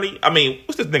name? Ernie? I mean,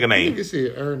 what's this nigga name? You can see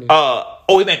it, Ernie.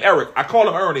 His name Eric. I call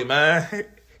him Ernie, man.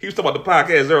 He was talking about the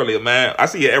podcast earlier, man. I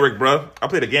see you, Eric, bro. I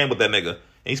played a game with that nigga.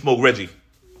 And he smoked Reggie.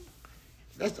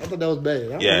 I thought that was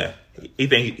bad. Yeah. He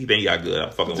think he got good. I'm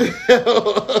fucking with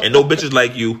him. And no bitches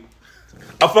like you.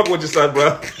 I'm fucking with your son,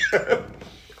 bro.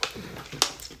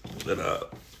 But,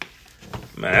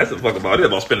 man, that's the fuck about it.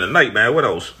 About spending the night, man. What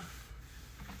else?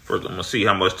 First, I'm gonna see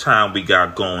how much time we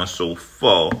got going so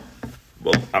far.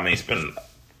 But I mean,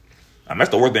 that's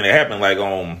the worst thing that happened. Like,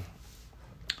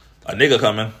 a nigga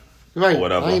coming, right? Or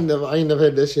whatever. I ain't never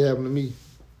had that shit happen to me.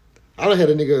 I done had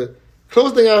a nigga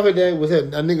Close thing I heard that was a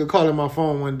nigga calling my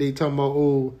phone one day talking about,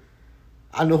 oh,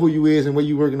 I know who you is and where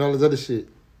you work and all this other shit.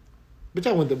 Bitch,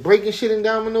 I went to breaking shit in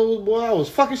Domino's, boy. I was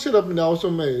fucking shit up and I was so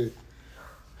mad.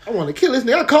 I want to kill this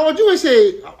nigga. I called you and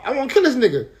said, I want to kill this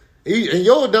nigga. And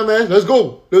yo, dumbass, let's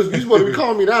go. You supposed to be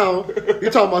calling me now. You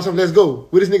talking about something, let's go.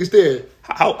 Where this nigga stayed.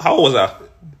 How old was I?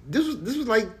 This was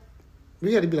like,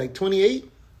 we had to be like 28.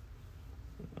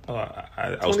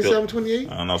 I was 27, still, 28.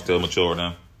 I don't know, still mature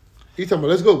then. He talking about,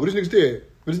 let's go. Where this nigga stayed.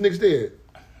 Where this nigga stayed.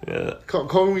 Yeah.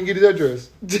 Call me and get his address.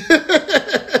 That's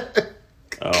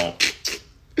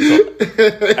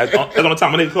the only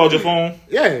time a nigga called your phone?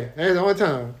 Yeah, that's the only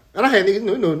time. And I had niggas,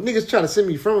 niggas try to send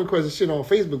me friend requests and shit on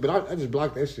Facebook, but I just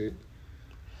blocked that shit.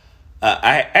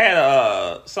 I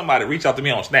had somebody reach out to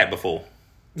me on Snap before.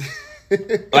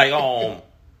 Like,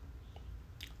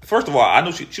 first of all, I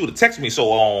knew she would have texted me,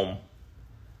 so,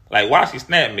 like, why she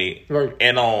snapped me? Right.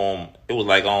 And, it was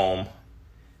like,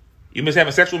 you miss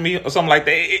having sex with me or something like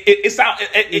that. It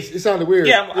sounded weird.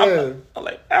 Yeah,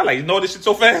 I like, you know this shit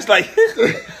so fast, like,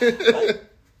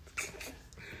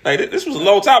 like this was a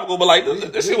long time ago, but like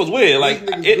this shit was weird. Like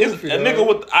it's a nigga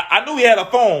with, I knew he had a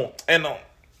phone, and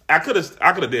I could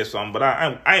have did something, but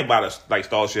I ain't about to like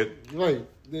stall shit. Right.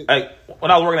 Like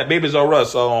when I was working at Babies R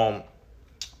Us, I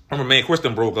remember me and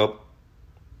Kristen broke up.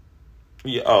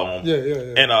 Yeah.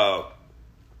 And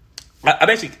I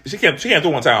think she came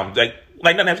through one time. Like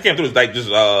nothing happened. She came through. Like just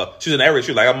she's in the area.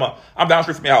 She was like, I'm down the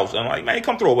street from your house. And I'm like, man,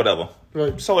 come through or whatever.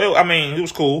 Right. So it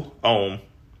was cool.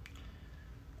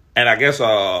 And I guess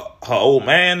her old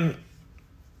man,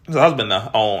 his husband,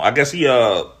 I guess he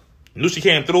knew she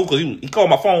came through because he called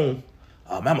my phone.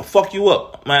 Man, I'm gonna fuck you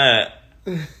up, man.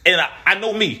 And I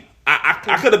know me.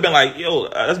 I could have been like, yo,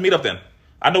 let's meet up then.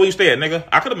 I know where you stay at, nigga.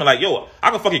 I could have been like, yo,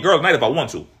 I can fuck your girl tonight if I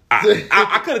want to.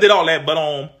 I could have did all that, but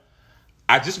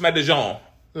I just met the Jean.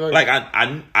 Right. Like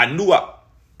I knew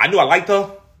I liked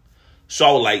her, so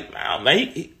I was like,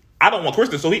 man, I don't want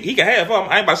Kristen, so he can have her.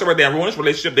 I ain't about to sit right there and ruin this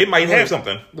relationship. They might have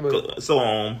something. Right.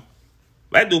 So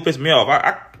that dude pissed me off.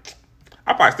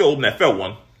 I probably still open that felt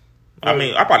one. Right. I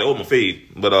mean, I probably open my fade,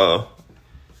 but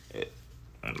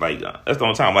that's the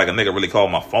only time like a nigga really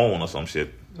called my phone or some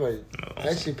shit. Right.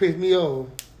 That shit pissed me off.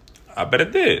 I bet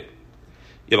it did.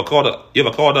 You ever called a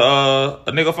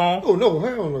nigga phone? Oh no,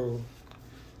 hell no.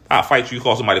 I'll fight you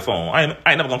call somebody's phone. I ain't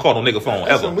never gonna call no nigga phone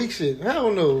That's ever. Some weak shit. I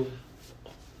don't know.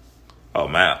 Oh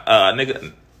man,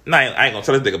 nigga, I ain't gonna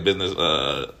tell this nigga business.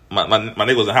 My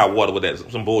nigga was in hot water with that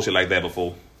some bullshit like that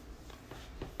before.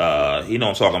 He know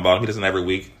what I'm talking about. He listen every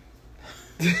week.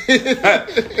 He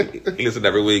listen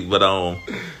every week, but we're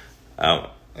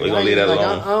gonna leave that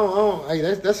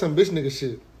alone. That's some bitch nigga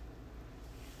shit.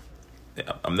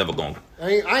 Yeah, I'm never gonna.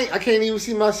 I can't even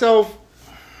see myself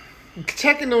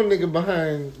checking no nigga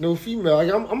behind no female.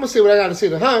 Like I'm gonna say what I gotta say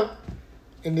to her,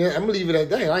 and then I'm gonna leave it at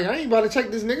that. Like I ain't about to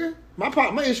check this nigga. My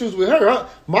issues with her.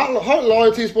 Her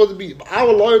loyalty is supposed to be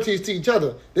our loyalty is to each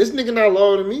other. This nigga not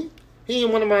loyal to me. He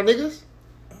ain't one of my niggas.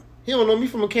 He don't know me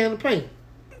from a can of paint.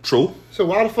 True. So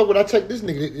why the fuck would I check this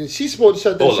nigga? She's supposed to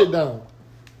shut that shit down.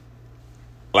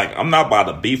 Like I'm not about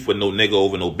to beef with no nigga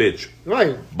over no bitch.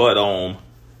 Right. But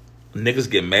niggas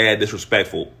get mad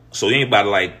disrespectful. So you ain't about to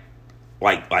like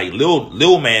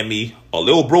lil man me or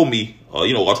lil bro me or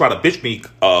or try to bitch me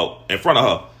in front of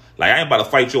her. Like I ain't about to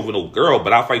fight you over no girl,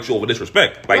 but I'll fight you over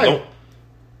disrespect. Like right.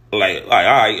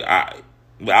 Don't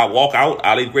I walk out,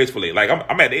 I leave gracefully. Like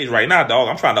I'm at the age right now, dog.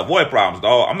 I'm trying to avoid problems,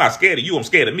 dog. I'm not scared of you, I'm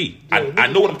scared of me. Yeah, I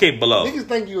know what I'm capable of. Niggas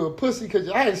think you a pussy because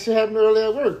I had shit happen earlier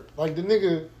at work. Like the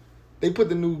nigga, they put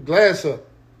the new glass up,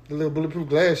 the little bulletproof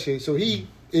glass shit. So it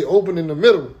opened in the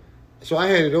middle. So I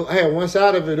had one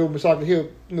side of it open so I could hear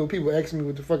people asking me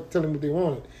what the fuck, telling me what they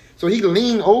wanted. So he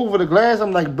leaned over the glass.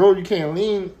 I'm like, bro, you can't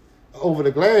lean over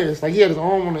the glass. Like he had his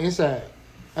arm on the inside.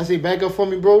 I say, back up for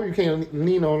me, bro. You can't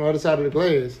lean on the other side of the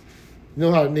glass. You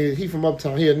know how the nigga, he from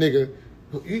Uptown. He a nigga.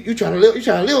 You trying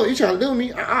to lure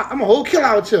me? I'm a whole killer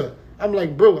out here. I'm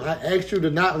like, bro, I asked you to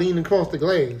not lean across the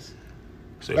glass.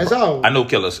 See, that's all. I know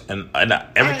killers, and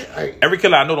every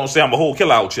killer I know don't say I'm a whole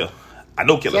killer out here. I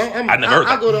know killers. So I never heard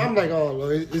that. I'm like, oh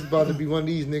Lord, it's about to be one of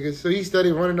these niggas. So he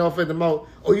started running off at the mouth.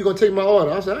 Oh, you gonna take my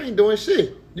order? I said, I ain't doing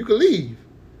shit. You can leave.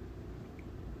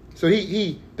 So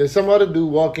there's some other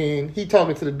dude walk in. He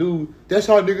talking to the dude. That's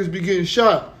how niggas be getting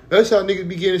shot. That's how niggas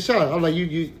be getting shot. I'm like,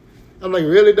 I'm like,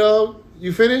 really, dog?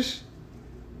 You finished?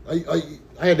 I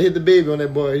had to hit the baby on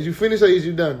that boy. Is you finished or is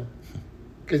you done?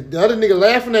 Because the other nigga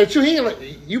laughing at you. He ain't like,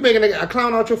 you making a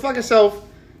clown out your fucking self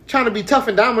trying to be tough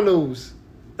and Domino's.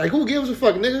 Like, who gives a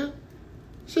fuck, nigga?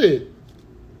 Shit.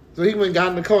 So he went and got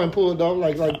in the car and pulled off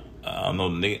like. I don't know,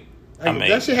 nigga. Like,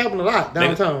 that shit happened a lot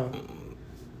downtown.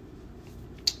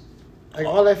 Like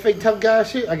all that fake tough guy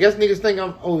shit. I guess niggas think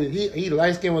he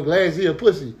light skinned with glasses, he a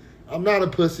pussy. I'm not a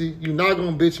pussy. You not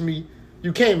gonna bitch me.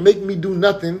 You can't make me do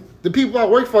nothing. The people I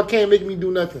work for can't make me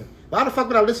do nothing. Why the fuck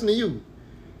would I listen to you?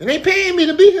 And they paying me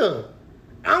to be here.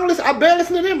 I don't listen. I barely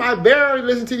listen to them. I barely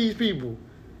listen to these people.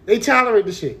 They tolerate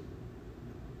the shit.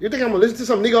 You think I'm gonna listen to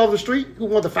some nigga off the street who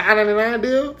want the $5.99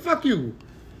 deal? Fuck you.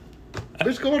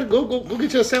 Bitch, go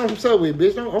get your sandwich from Subway,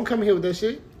 bitch. Don't come here with that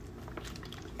shit.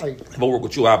 Like, if I work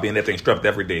with you, I'll be in that thing strapped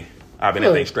every day. I'll be in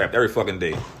that thing strapped every fucking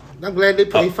day. I'm glad they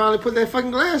finally put that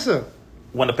fucking glass up.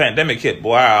 When the pandemic hit,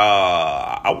 boy,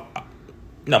 I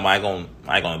ain't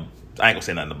gonna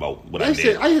say nothing about what I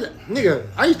did.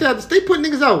 I used to have to stay putting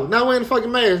niggas out, not wearing the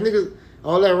fucking mask, niggas,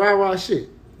 all that rah shit.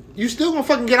 You still gonna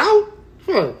fucking get out?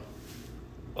 Fuck.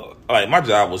 Like my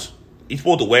job was, you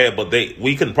supposed to wear it, but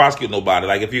we couldn't prosecute nobody.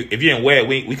 Like if you didn't wear it,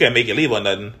 we couldn't make you leave or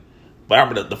nothing. But I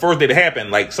remember the first day that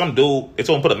happened, like some dude, they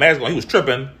told him to put a mask on. He was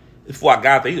tripping. Before I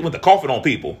got there, he went to coughing on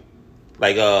people.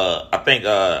 Like I think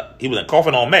he was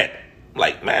coughing on Matt.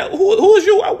 Like, man, who is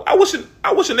you? I wish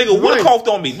a nigga would have coughed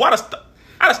on me. I'd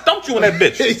have stumped you in that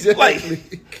bitch. Exactly.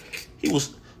 Like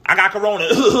I got corona.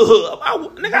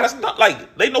 Nigga, I'd have stumped.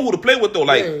 Like they know who to play with though.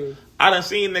 Like I done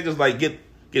seen niggas like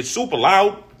get super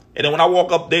loud, and then when I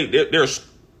walk up, they're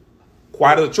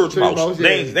quiet as a church mouse.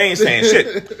 They ain't saying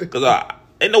shit because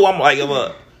they know I'm like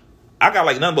I got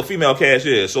like nothing but female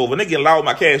cashiers. So when they get loud with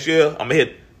my cashier, I'm gonna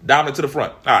hit dominant to the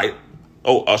front. All right.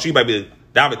 Oh, she might be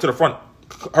dominant to the front.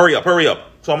 Hurry up.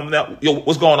 So I'm now, yo,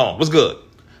 what's going on? What's good?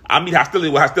 I meet hostility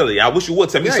with hostility. I wish you would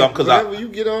tell me something because whatever you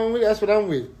get on with, that's what I'm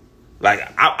with. Like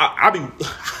I be.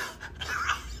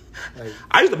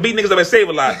 I used to beat niggas up at Save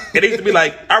a lot, and they used to be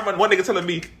like, I remember one nigga telling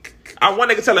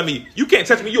me, you can't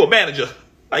touch me, you a manager.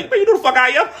 Like, man, you know the fuck I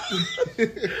am.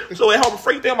 So it helped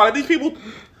freak them out of these people.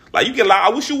 Like, you get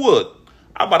loud. I wish you would.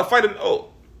 I'm about to fight him.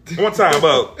 One time,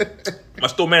 my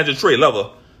store manager, Trey, love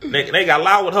her. They got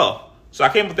loud with her. So I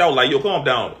came up there, I was like, yo, calm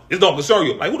down. This don't concern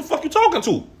you. Like, who the fuck you talking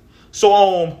to?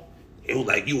 So, it was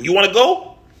like, you want to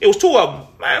go? It was two of them.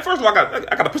 Man, first of all, I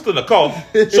got a pistol in the car.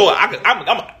 So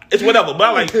it's whatever. But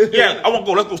I'm like, yeah, I want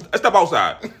to go. Let's step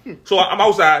outside. So I'm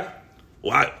outside.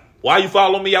 Why you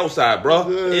following me outside, bro?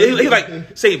 He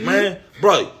like, say, man,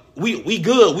 bro, we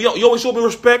good. You always show me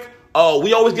respect.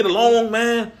 We always get along,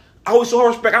 man. I always show her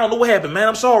respect. I don't know what happened, man.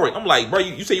 I'm sorry. I'm like, bro,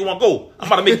 you say you want to go. I'm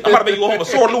about to make you go home a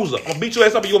sore loser. I'm going to beat your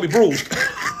ass up and you're going to be bruised.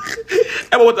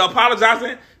 Ever with the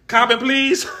apologizing? Copping,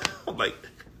 please? I'm like,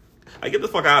 get the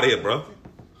fuck out of here, bro.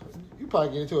 You probably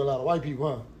get into a lot of white people,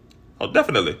 huh? Oh,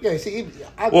 definitely. Yeah, see,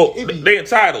 they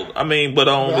entitled. I mean, but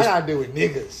I gotta deal with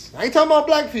niggas. I ain't talking about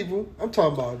black people. I'm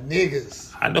talking about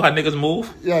niggas. I know how niggas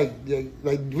move. Yeah,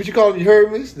 like what you call them? You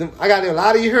heard me? I got a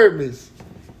lot of you heard me.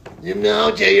 You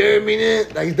know, Jay, you heard me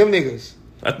then? Like them niggas.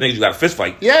 That's niggas you got to fist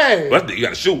fight. Yeah, but you got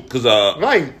to shoot because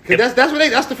right. Because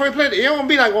that's the first play. They don't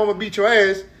be like, "Oh, I'm gonna beat your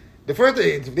ass." The first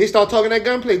thing they start talking that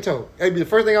gunplay talk, that'd be the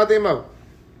first thing out their mouth.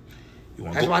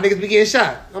 That's why niggas be getting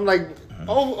shot. I'm like,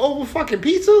 over fucking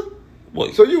pizza.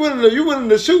 What? So you willing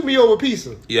to shoot me over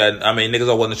pizza? Yeah, I mean niggas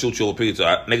are willing to shoot you over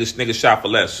pizza. Niggas shot for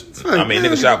less. I mean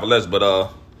niggas shot for less,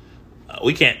 but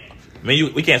we can't. I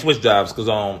mean we can't switch jobs because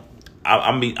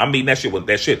I'm meeting that shit with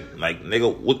that shit. Like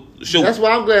nigga, shoot. That's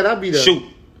why I'm glad I'll be there. Shoot,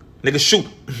 nigga, shoot.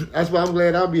 That's why I'm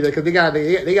glad I'll be there because they got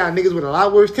niggas with a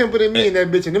lot worse temper than me and that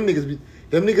bitch, and them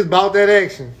niggas bout that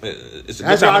action. It's a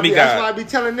good time to meet guys. That's why I be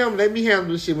telling them, let me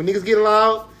handle this shit. When niggas get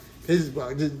loud, just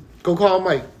go call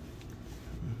Mike.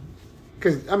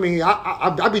 Cause I mean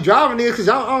I be driving there cause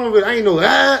I ain't know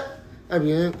that.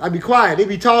 I be quiet. They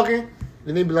be talking,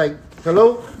 and they be like,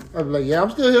 "Hello." I be like, "Yeah, I'm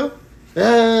still here."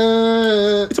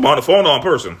 It's about on the phone or in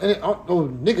person. And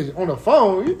niggas on the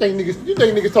phone. You think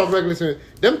niggas talk regular?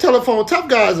 Them telephone tough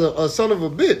guys are son of a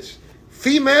bitch.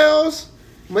 Females,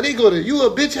 when they go to you a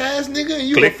bitch ass nigga and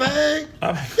you a fag.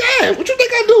 Yeah, what you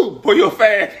think I do? Boy, you a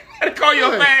fag. I call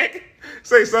you a fag.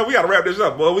 Say, son, we gotta wrap this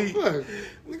up, boy.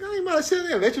 Nigga, I ain't about to sit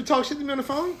there. Let you talk shit to me on the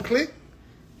phone. Click.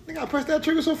 Nigga, I press that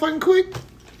trigger so fucking quick.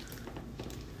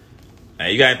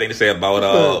 Hey, you got anything to say about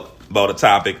the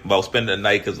topic about spending the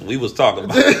night? Because we was talking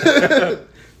about it.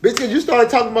 Bitch, cause you started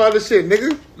talking about this shit,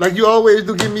 nigga. Like you always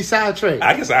do, give me sidetracked.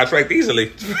 I get sidetracked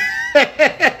easily.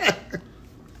 I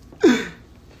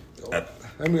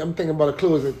mean, I'm thinking about a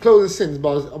closing sentence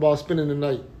about spending the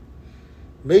night.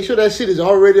 Make sure that shit is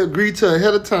already agreed to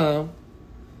ahead of time.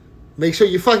 Make sure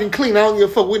you fucking clean. I don't give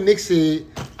a fuck what Nick said.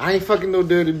 I ain't fucking no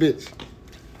dirty bitch.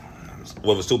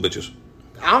 What if it's two bitches?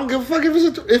 I don't give a fuck if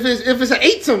it's an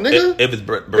eightsome, nigga. If it's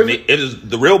Bernice, it is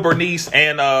the real Bernice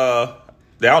and I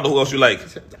don't know who else you like.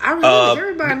 Ira Lennox.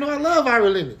 Everybody know I love Ira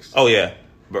Lennox. Oh yeah,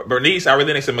 Bernice, Ira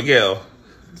Lennox, and Miguel.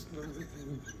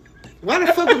 Why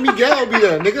the fuck would Miguel be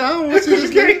there, nigga? I don't want to see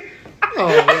this nigga. Oh,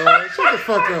 man. Shut the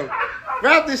fuck up.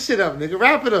 Wrap this shit up, nigga.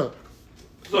 Wrap it up.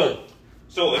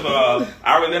 So if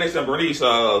Ari Lennox and Bernice,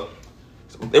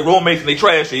 they roommates and they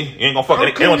trashy, you ain't gonna fuck I'm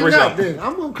anyone cleaning up, threesome. then.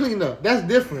 I'm gonna clean up. That's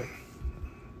different.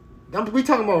 We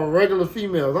talking about regular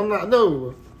females. I'm not,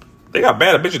 no. They got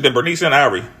better bitches than Bernice and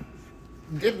Ari.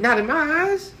 Not in my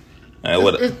eyes.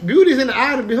 It's beauty's in the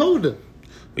eye of the beholder.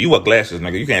 You wear glasses,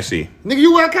 nigga. You can't see. Nigga,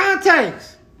 you wear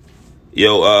contacts.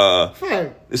 Yo,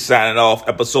 Fact. this signing off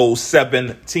episode 7,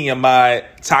 TMI,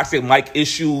 toxic mic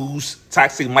issues,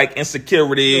 toxic mic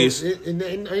insecurities.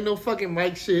 Ain't no fucking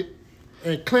mic shit.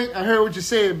 And Clint, I heard what you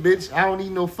said, bitch. I don't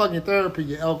need no fucking therapy,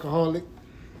 you alcoholic.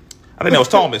 I think that was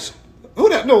Thomas. Who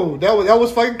that? No, that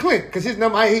was fucking Clint. Because his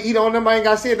number, he don't number, I ain't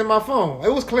got saved in my phone. It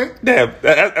was Clint. Damn,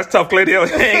 that's tough, Clint. He ain't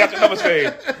got your number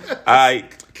saved. All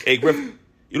right. Hey, Griff,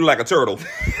 you look like a turtle.